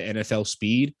acclimated to the NFL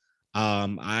speed.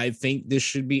 I think this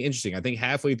should be interesting. I think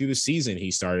halfway through the season, he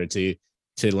started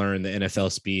to learn the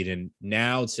NFL speed, and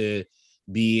now to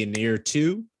be in year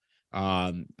 2,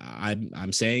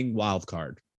 I'm saying wild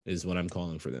card is what I'm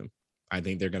calling for them. I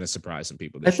think they're going to surprise some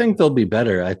people. I think they'll be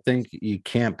better. I think you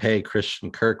can't pay Christian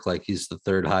Kirk like he's the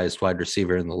third highest wide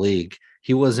receiver in the league.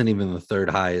 He wasn't even the third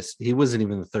highest. He wasn't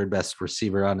even the third best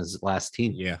receiver on his last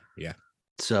team. Yeah.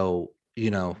 So,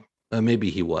 maybe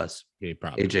he was. He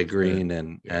probably AJ Green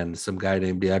and some guy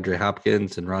named DeAndre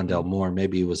Hopkins and Rondell Moore.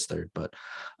 Maybe he was third, but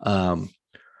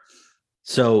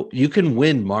so you can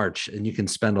win March and you can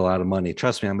spend a lot of money.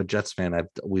 Trust me, I'm a Jets fan.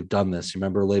 We've done this. You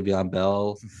remember Le'Veon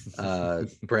Bell,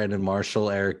 Brandon Marshall,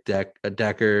 Eric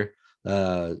Decker,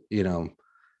 Darrelle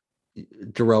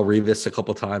Revis a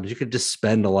couple times. You could just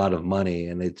spend a lot of money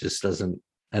and it just doesn't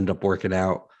end up working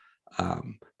out.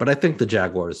 But I think the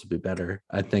Jaguars will be better.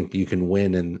 I think you can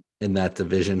win in that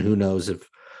division. Who knows if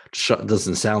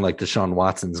doesn't sound like Deshaun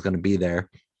Watson is going to be there.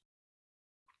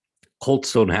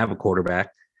 Colts don't have a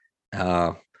quarterback.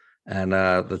 And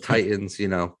the Titans,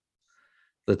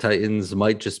 the Titans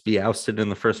might just be ousted in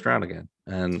the first round again.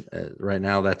 And right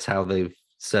now that's how they've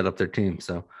set up their team.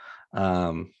 So,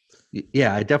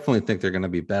 yeah, I definitely think they're going to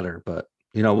be better, but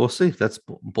we'll see. That's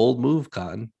bold move,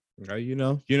 Cotton.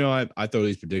 I throw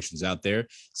these predictions out there.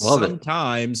 Love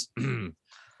Sometimes,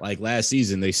 like last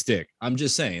season, they stick. I'm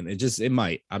just saying, it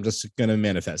might. I'm just gonna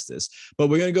manifest this. But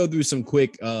we're gonna go through some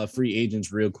quick free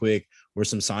agents real quick, or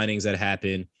some signings that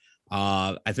happened.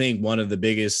 I think one of the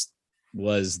biggest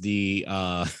was the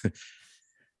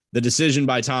the decision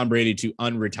by Tom Brady to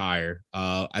unretire.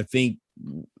 I think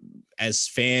as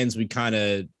fans,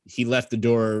 he left the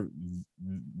door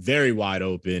very wide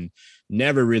open,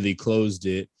 never really closed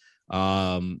it.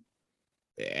 And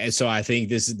so I think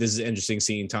this is interesting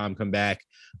seeing Tom come back.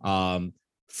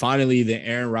 Finally, the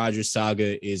Aaron Rodgers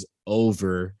saga is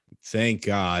over. Thank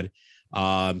God.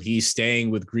 He's staying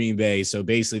with Green Bay. So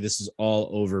basically this is all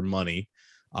over money,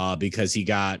 because he's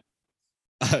getting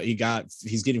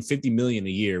 $50 million a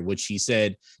year, which he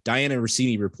said, Diana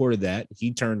Rossini reported that.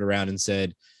 He turned around and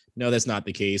said, no, that's not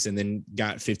the case. And then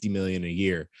got $50 million a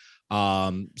year.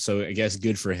 So I guess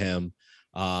good for him.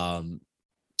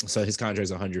 So his contract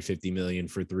is $150 million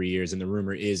for 3 years. And the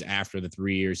rumor is after the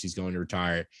 3 years, he's going to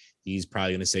retire. He's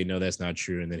probably going to say, no, that's not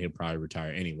true. And then he'll probably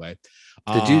retire anyway.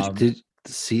 Did you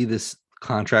see this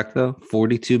contract though?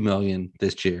 $42 million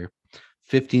this year,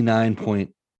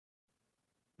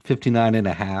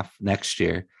 59.5 next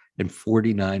year, and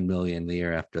 $49 million the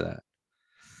year after that.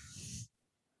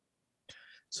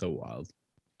 So wild.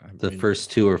 The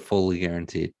first two are fully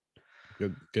guaranteed.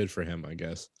 Good for him, I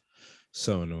guess.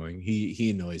 So annoying. He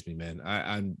annoys me, man.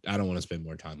 I don't want to spend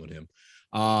more time with him.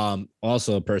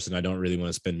 Also a person I don't really want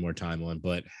to spend more time on,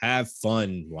 but have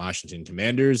fun. Washington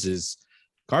Commanders is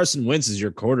Carson Wentz is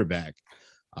your quarterback.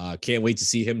 Can't wait to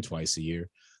see him twice a year.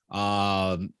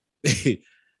 That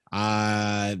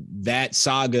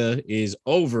saga is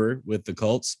over with the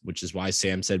Colts, which is why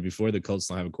Sam said before the Colts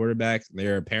don't have a quarterback.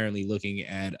 They're apparently looking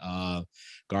at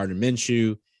Gardner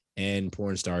Minshew and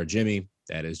porn star Jimmy.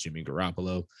 That is Jimmy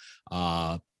Garoppolo.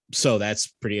 So that's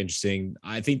pretty interesting.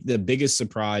 I think the biggest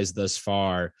surprise thus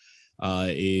far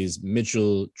is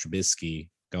Mitchell Trubisky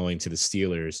going to the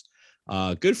Steelers.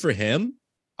 Good for him.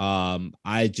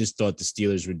 I just thought the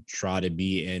Steelers would try to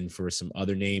be in for some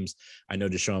other names. I know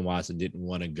Deshaun Watson didn't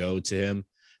want to go to him,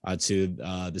 to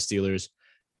the Steelers,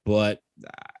 but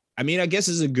I mean, I guess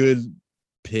it's a good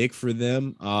pick for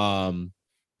them.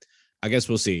 I guess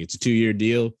we'll see. It's a 2-year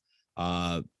deal,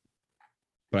 but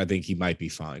I think he might be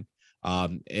fine.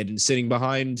 And sitting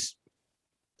behind,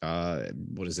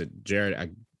 what is it,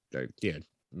 Jared?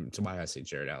 So why did I say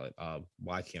Jared Allen?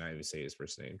 Why can't I even say his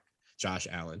first name? Josh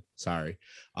Allen. Sorry.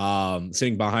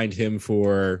 Sitting behind him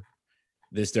for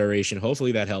this duration.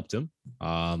 Hopefully that helped him.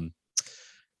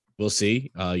 We'll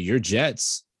see. Your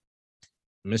Jets,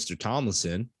 Mr.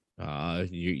 Tomlinson.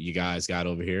 You guys got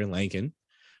over here in Lincoln.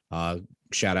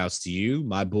 Shout outs to you.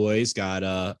 My boys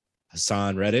got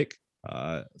Hassan Reddick,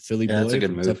 Philly boy that's a good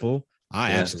from move. Temple.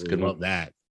 I absolutely love move.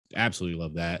 that. Absolutely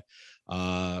love that.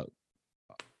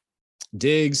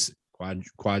 Diggs,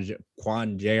 Quadre.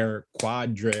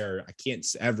 I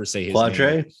can't ever say his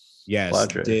name. Yes,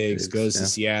 Quadre. Diggs goes to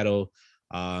Seattle.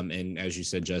 And as you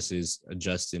said,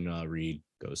 Justin Reed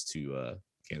goes to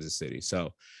Kansas City.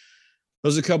 So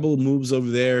those are a couple of moves over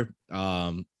there.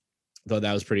 Thought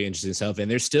that was pretty interesting stuff. And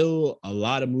there's still a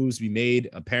lot of moves to be made.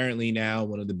 Apparently now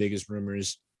one of the biggest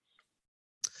rumors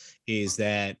is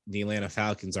that the Atlanta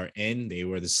Falcons are in. They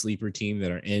were the sleeper team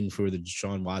that are in for the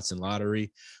Deshaun Watson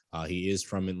lottery. He is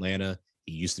from Atlanta.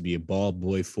 He used to be a ball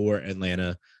boy for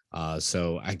Atlanta.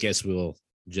 So I guess we'll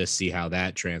just see how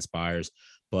that transpires.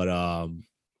 But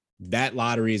that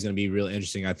lottery is going to be real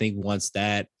interesting. I think once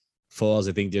that falls,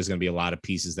 I think there's going to be a lot of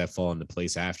pieces that fall into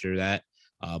place after that.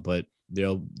 But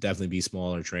there'll definitely be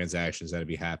smaller transactions that'll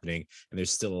be happening. And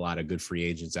there's still a lot of good free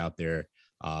agents out there,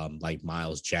 like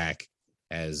Miles Jack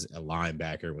as a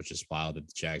linebacker, which is wild that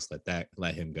the Jags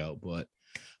let him go. But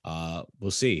we'll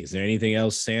see. Is there anything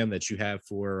else, Sam, that you have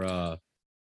for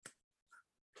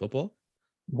football?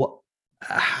 What?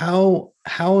 How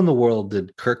in the world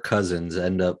did Kirk Cousins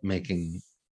end up making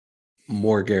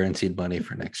more guaranteed money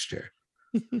for next year?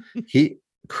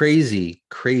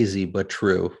 Crazy, but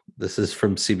true. This is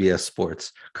from CBS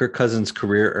Sports. Kirk Cousins'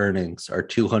 career earnings are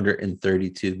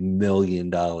 $232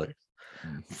 million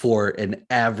for an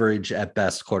average at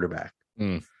best quarterback.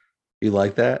 You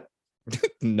like that?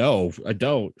 No, I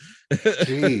don't.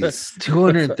 Jeez,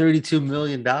 $232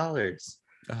 million.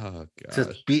 Oh, God.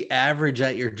 To be average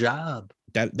at your job.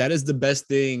 That is the best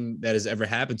thing that has ever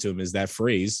happened to him, is that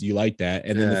phrase. You like that.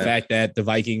 And then the fact that the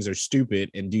Vikings are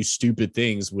stupid and do stupid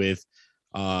things with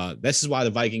this is why the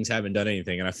Vikings haven't done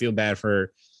anything. And I feel bad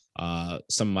for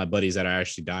some of my buddies that are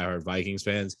actually diehard Vikings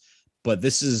fans, but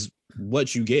this is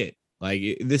what you get. Like,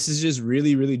 this is just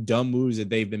really, really dumb moves that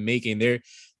they've been making.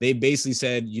 They basically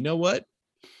said, you know what?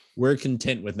 We're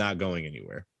content with not going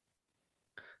anywhere.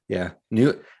 Yeah.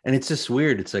 And it's just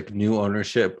weird. It's like new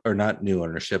ownership, or not new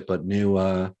ownership, but new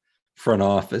front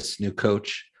office, new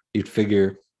coach. You'd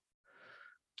figure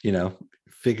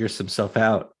some stuff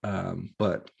out.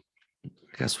 But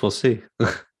I guess we'll see.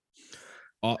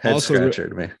 Head scratcher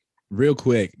to me. Real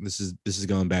quick, this is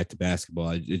going back to basketball.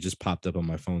 It just popped up on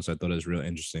my phone, so I thought it was real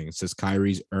interesting. It says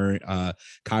Kyrie's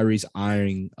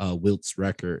eyeing Wilt's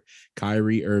record.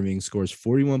 Kyrie Irving scores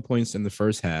 41 points in the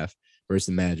first half versus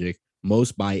the Magic,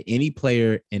 most by any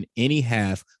player in any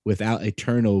half without a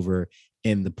turnover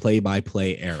in the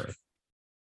play-by-play era.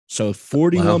 So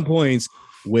 41 points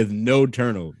with no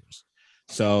turnovers.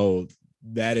 So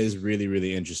that is really,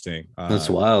 really interesting. That's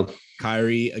wild.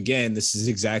 Kyrie, again, this is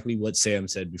exactly what Sam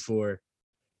said before.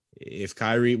 If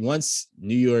Kyrie, once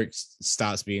New York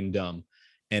stops being dumb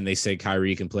and they say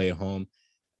Kyrie can play at home,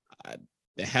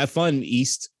 have fun,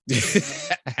 East.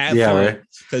 Have fun.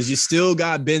 Because you still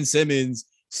got Ben Simmons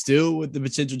still with the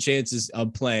potential chances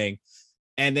of playing.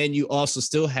 And then you also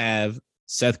still have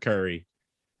Seth Curry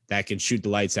that can shoot the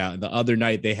lights out. And the other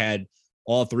night they had,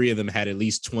 all three of them had at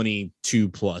least 22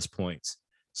 plus points.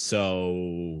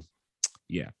 So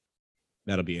yeah,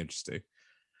 that'll be interesting.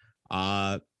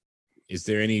 Is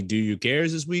there any do you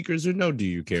cares this week, or is there no do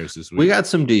you cares this week? We got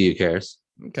some do you cares.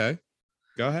 Okay,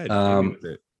 go ahead.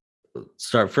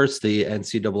 Start first. The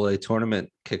NCAA tournament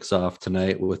kicks off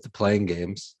tonight with the playing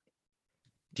games.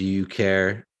 Do you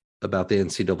care about the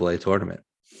NCAA tournament?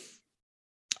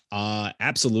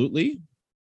 Absolutely.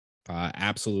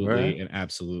 Absolutely. Right. And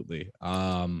absolutely.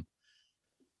 I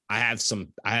have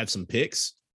some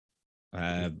picks.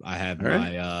 I have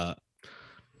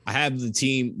I have the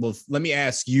team. Well, let me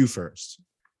ask you first,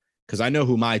 because I know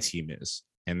who my team is,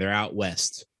 and they're out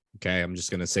west. Okay, I'm just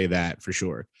gonna say that for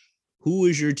sure. Who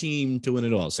is your team to win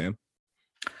it all, Sam?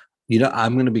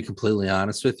 I'm going to be completely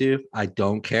honest with you. I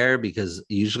don't care, because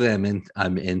usually I'm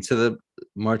into the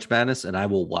March Madness, and I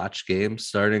will watch games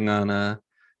starting on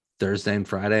Thursday and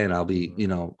Friday, and I'll be,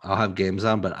 I'll have games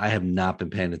on, but I have not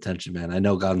been paying attention, man. I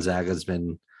know Gonzaga's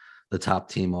been the top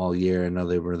team all year. I know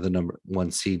they were the number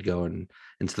 1 seed going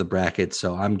into the bracket.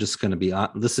 So I'm just going to be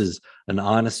on. This is an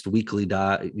honest weekly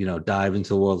dive into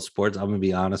the world of sports. I'm going to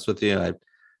be honest with you.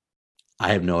 I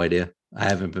have no idea. I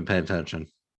haven't been paying attention.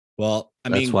 Well,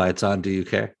 that's why it's on. Do you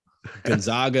care?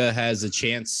 Gonzaga has a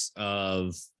chance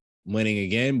of winning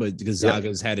again, but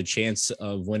Gonzaga's had a chance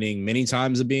of winning many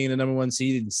times of being the number 1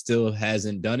 seed and still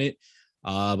hasn't done it.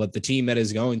 But the team that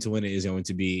is going to win it is going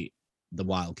to be the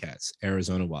Wildcats,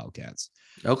 Arizona Wildcats.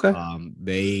 Okay.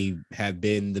 They have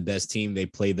been the best team. They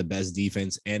play the best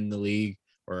defense in the league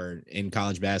or in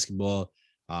college basketball.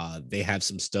 They have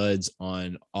some studs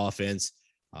on offense,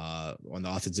 on the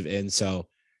offensive end. So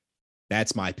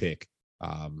that's my pick,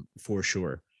 for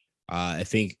sure. I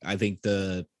think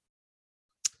the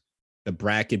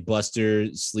bracket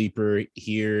buster sleeper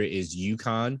here is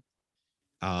UConn,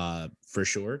 for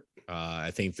sure. I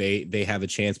think they have a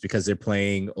chance because they're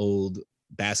playing old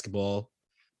basketball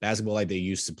like they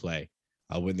used to play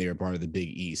when they were part of the Big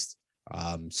East.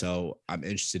 So I'm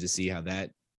interested to see how that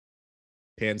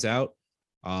pans out.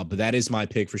 But that is my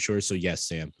pick for sure. So yes,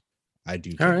 Sam, I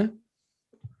do care. All right.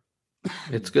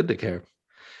 It's good to care.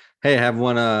 Hey, I have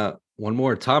one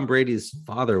more. Tom Brady's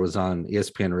father was on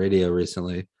ESPN radio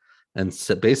recently and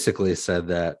basically said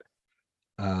that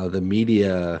the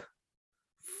media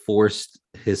forced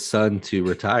his son to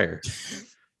retire.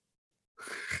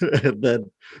 And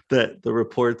then the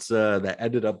reports that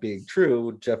ended up being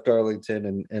true, Jeff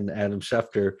Darlington and Adam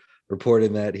Schefter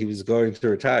reporting that he was going to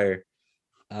retire.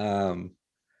 And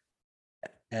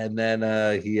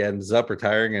then he ends up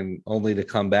retiring and only to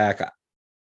come back.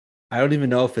 I don't even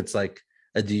know if it's like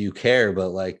do you care, but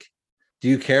like, do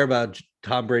you care about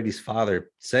Tom Brady's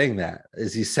father saying that?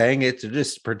 Is he saying it to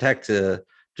just protect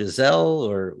Giselle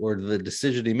or the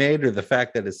decision he made or the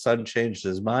fact that his son changed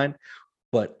his mind?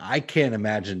 But I can't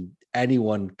imagine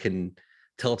anyone can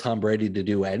tell Tom Brady to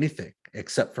do anything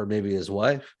except for maybe his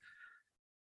wife.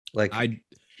 Like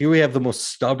here we have the most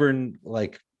stubborn,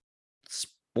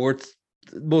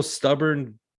 most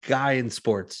stubborn guy in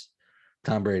sports,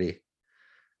 Tom Brady.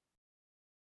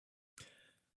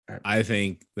 I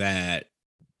think that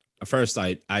first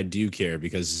I do care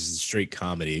because this is straight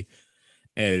comedy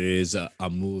and it is a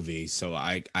movie. So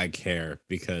I care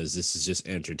because this is just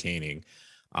entertaining.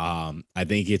 I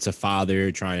think it's a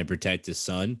father trying to protect his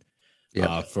son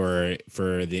for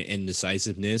the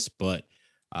indecisiveness. But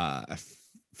I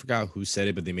forgot who said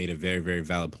it, but they made a very, very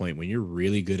valid point. When you're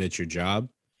really good at your job,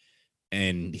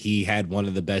 and he had one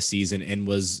of the best season and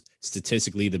was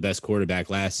statistically the best quarterback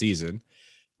last season.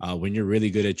 When you're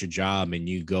really good at your job and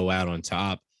you go out on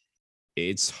top,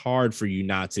 it's hard for you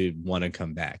not to want to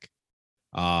come back.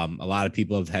 A lot of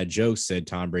people have had jokes, said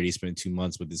Tom Brady spent 2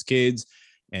 months with his kids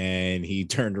and he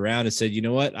turned around and said, you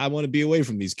know what? I want to be away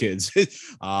from these kids.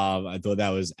 I thought that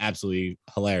was absolutely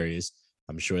hilarious.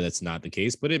 I'm sure that's not the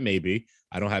case, but it may be.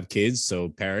 I don't have kids,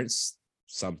 so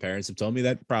some parents have told me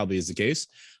that probably is the case.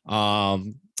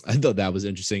 I thought that was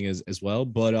interesting as well.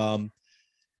 But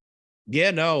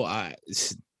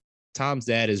Tom's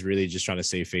dad is really just trying to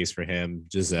save face for him,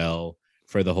 Giselle,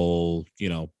 for the whole,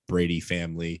 Brady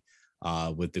family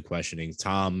with the questioning.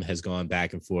 Tom has gone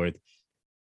back and forth.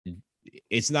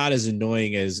 It's not as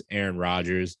annoying as Aaron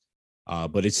Rodgers,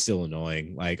 but it's still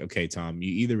annoying. Like, okay, Tom,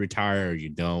 you either retire or you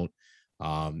don't.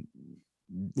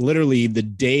 Literally the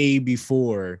day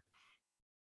before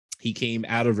he came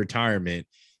out of retirement,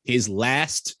 his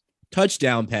last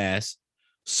touchdown pass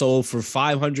sold for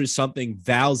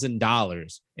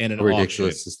 $500,000 in an auction. How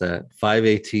ridiculous is that?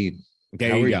 518.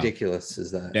 How ridiculous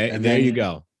is that? And there you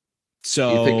go.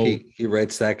 So you think he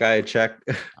writes that guy a check?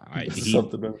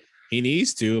 He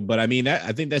needs to, but I mean,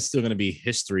 I think that's still going to be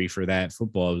history for that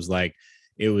football.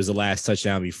 It was the last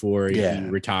touchdown before he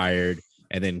retired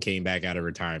and then came back out of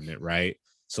retirement, right?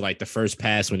 So like the first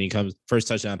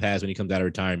touchdown pass when he comes out of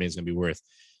retirement is going to be worth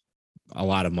a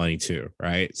lot of money too,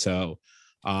 right? So,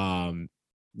 I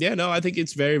think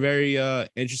it's very, very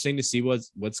interesting to see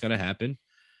what's going to happen.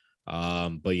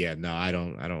 But yeah, no, I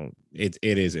don't. It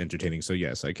is entertaining. So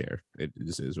yes, I care. It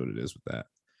just is what it is with that.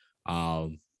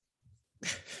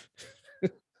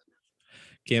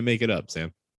 Can't make it up,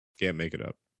 Sam. Can't make it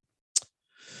up.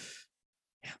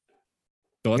 Yeah.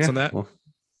 Thoughts on that? Well,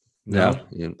 no,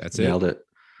 that's nailed it.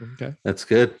 Okay, that's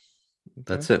good. Okay.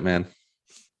 That's it, man.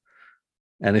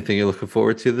 Anything you're looking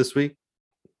forward to this week?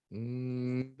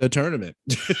 The tournament.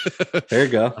 There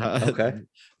you go. Okay.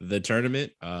 The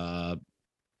tournament. More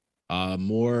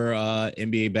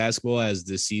NBA basketball as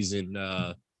the season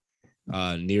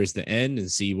nears the end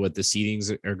and see what the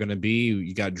seedings are going to be.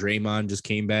 You got Draymond just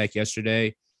came back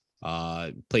yesterday,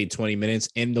 played 20 minutes.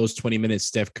 In those 20 minutes,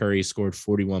 Steph Curry scored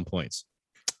 41 points.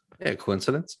 Yeah,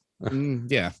 coincidence?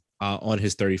 Yeah, on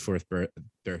his 34th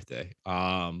birthday.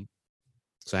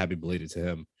 So happy belated to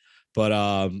him.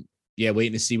 But yeah,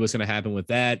 waiting to see what's going to happen with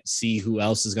that. See who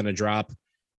else is going to drop,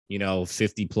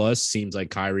 50 plus. Seems like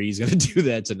Kyrie's going to do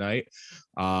that tonight.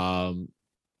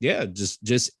 Yeah,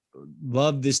 just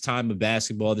love this time of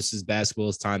basketball. This is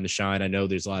basketball's time to shine. I know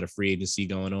there's a lot of free agency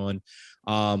going on.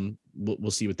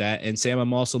 We'll see with that. And Sam,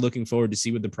 I'm also looking forward to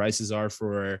see what the prices are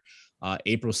for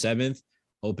April 7th,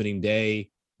 opening day,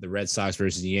 the Red Sox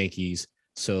versus the Yankees.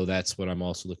 So that's what I'm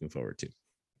also looking forward to.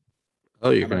 Oh,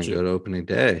 you're going to go to opening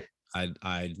day?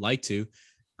 I'd like to.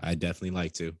 I'd definitely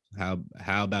like to. How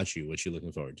about you? What you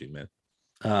looking forward to, man?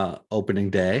 Opening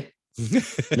day.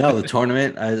 No, the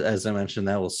tournament, as I mentioned,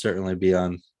 that will certainly be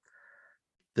on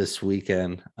this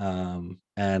weekend.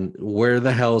 And where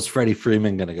the hell is Freddie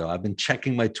Freeman going to go? I've been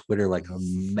checking my Twitter like a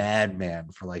madman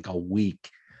for like a week.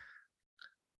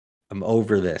 I'm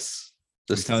over this.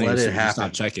 Just let it happen.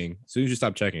 Stop checking. As soon as you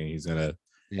stop checking, he's gonna.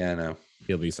 Yeah, I know.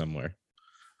 He'll be somewhere.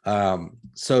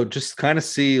 So just kind of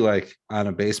see like on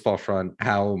a baseball front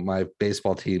how my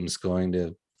baseball team's going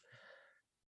to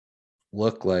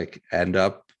end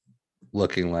up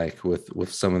looking like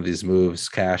with some of these moves.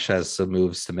 Cash has some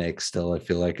moves to make still, I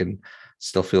feel like, and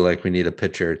still feel like we need a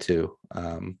pitcher or two.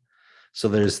 So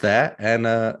there's that. And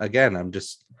again, I'm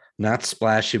just not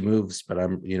splashy moves, but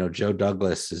I'm, Joe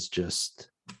Douglas is just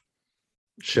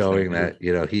showing that,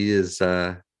 he is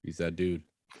he's that dude.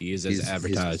 He is as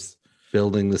advertised.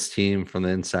 Building this team from the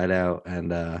inside out.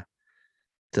 And to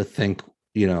think,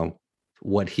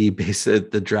 what he based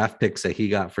the draft picks that he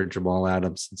got for Jamal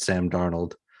Adams and Sam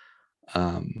Darnold.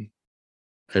 I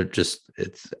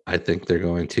think they're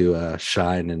going to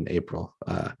shine in April.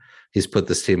 He's put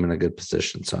this team in a good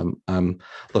position. So I'm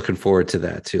looking forward to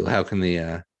that too. How can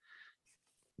the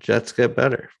Jets get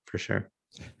better? For sure.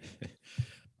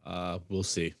 We'll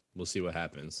see. We'll see what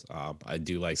happens. I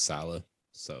do like Saleh.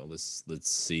 So let's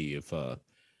see if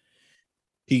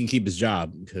he can keep his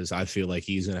job, because I feel like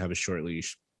he's going to have a short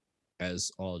leash,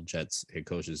 as all Jets head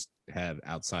coaches have,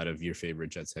 outside of your favorite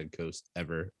Jets head coach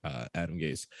ever, Adam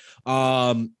Gase.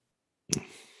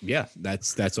 Yeah,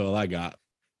 that's all I got.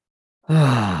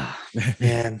 Oh,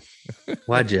 man,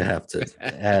 why'd you have to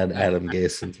add Adam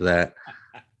Gase into that?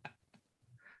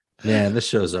 Man, this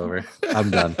show's over. I'm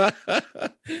done.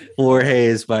 For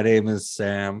Hayes, my name is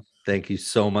Sam. Thank you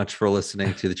so much for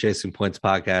listening to the Chasing Points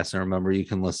podcast. And remember, you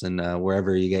can listen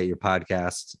wherever you get your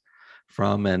podcasts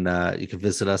from. And you can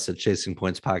visit us at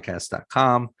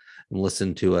chasingpointspodcast.com and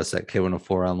listen to us at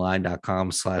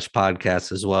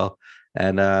k104online.com/podcast as well.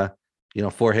 And,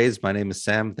 for Hayes, my name is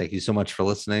Sam. Thank you so much for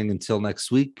listening. Until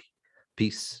next week,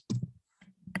 peace.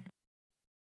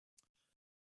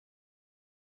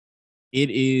 It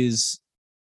is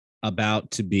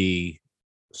about to be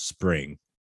spring.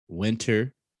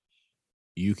 Winter,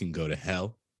 you can go to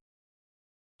hell.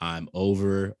 I'm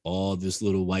over all this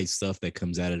little white stuff that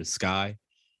comes out of the sky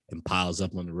and piles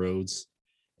up on the roads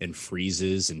and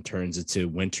freezes and turns into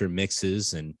winter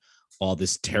mixes and all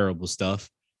this terrible stuff.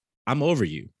 I'm over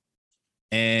you.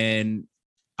 And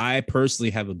I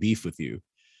personally have a beef with you.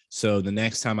 So the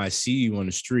next time I see you on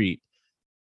the street,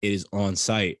 it is on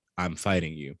site. I'm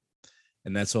fighting you.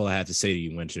 And that's all I have to say to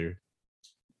you, Winter.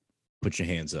 Put your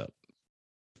hands up.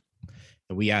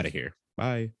 And we out of here.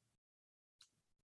 Bye.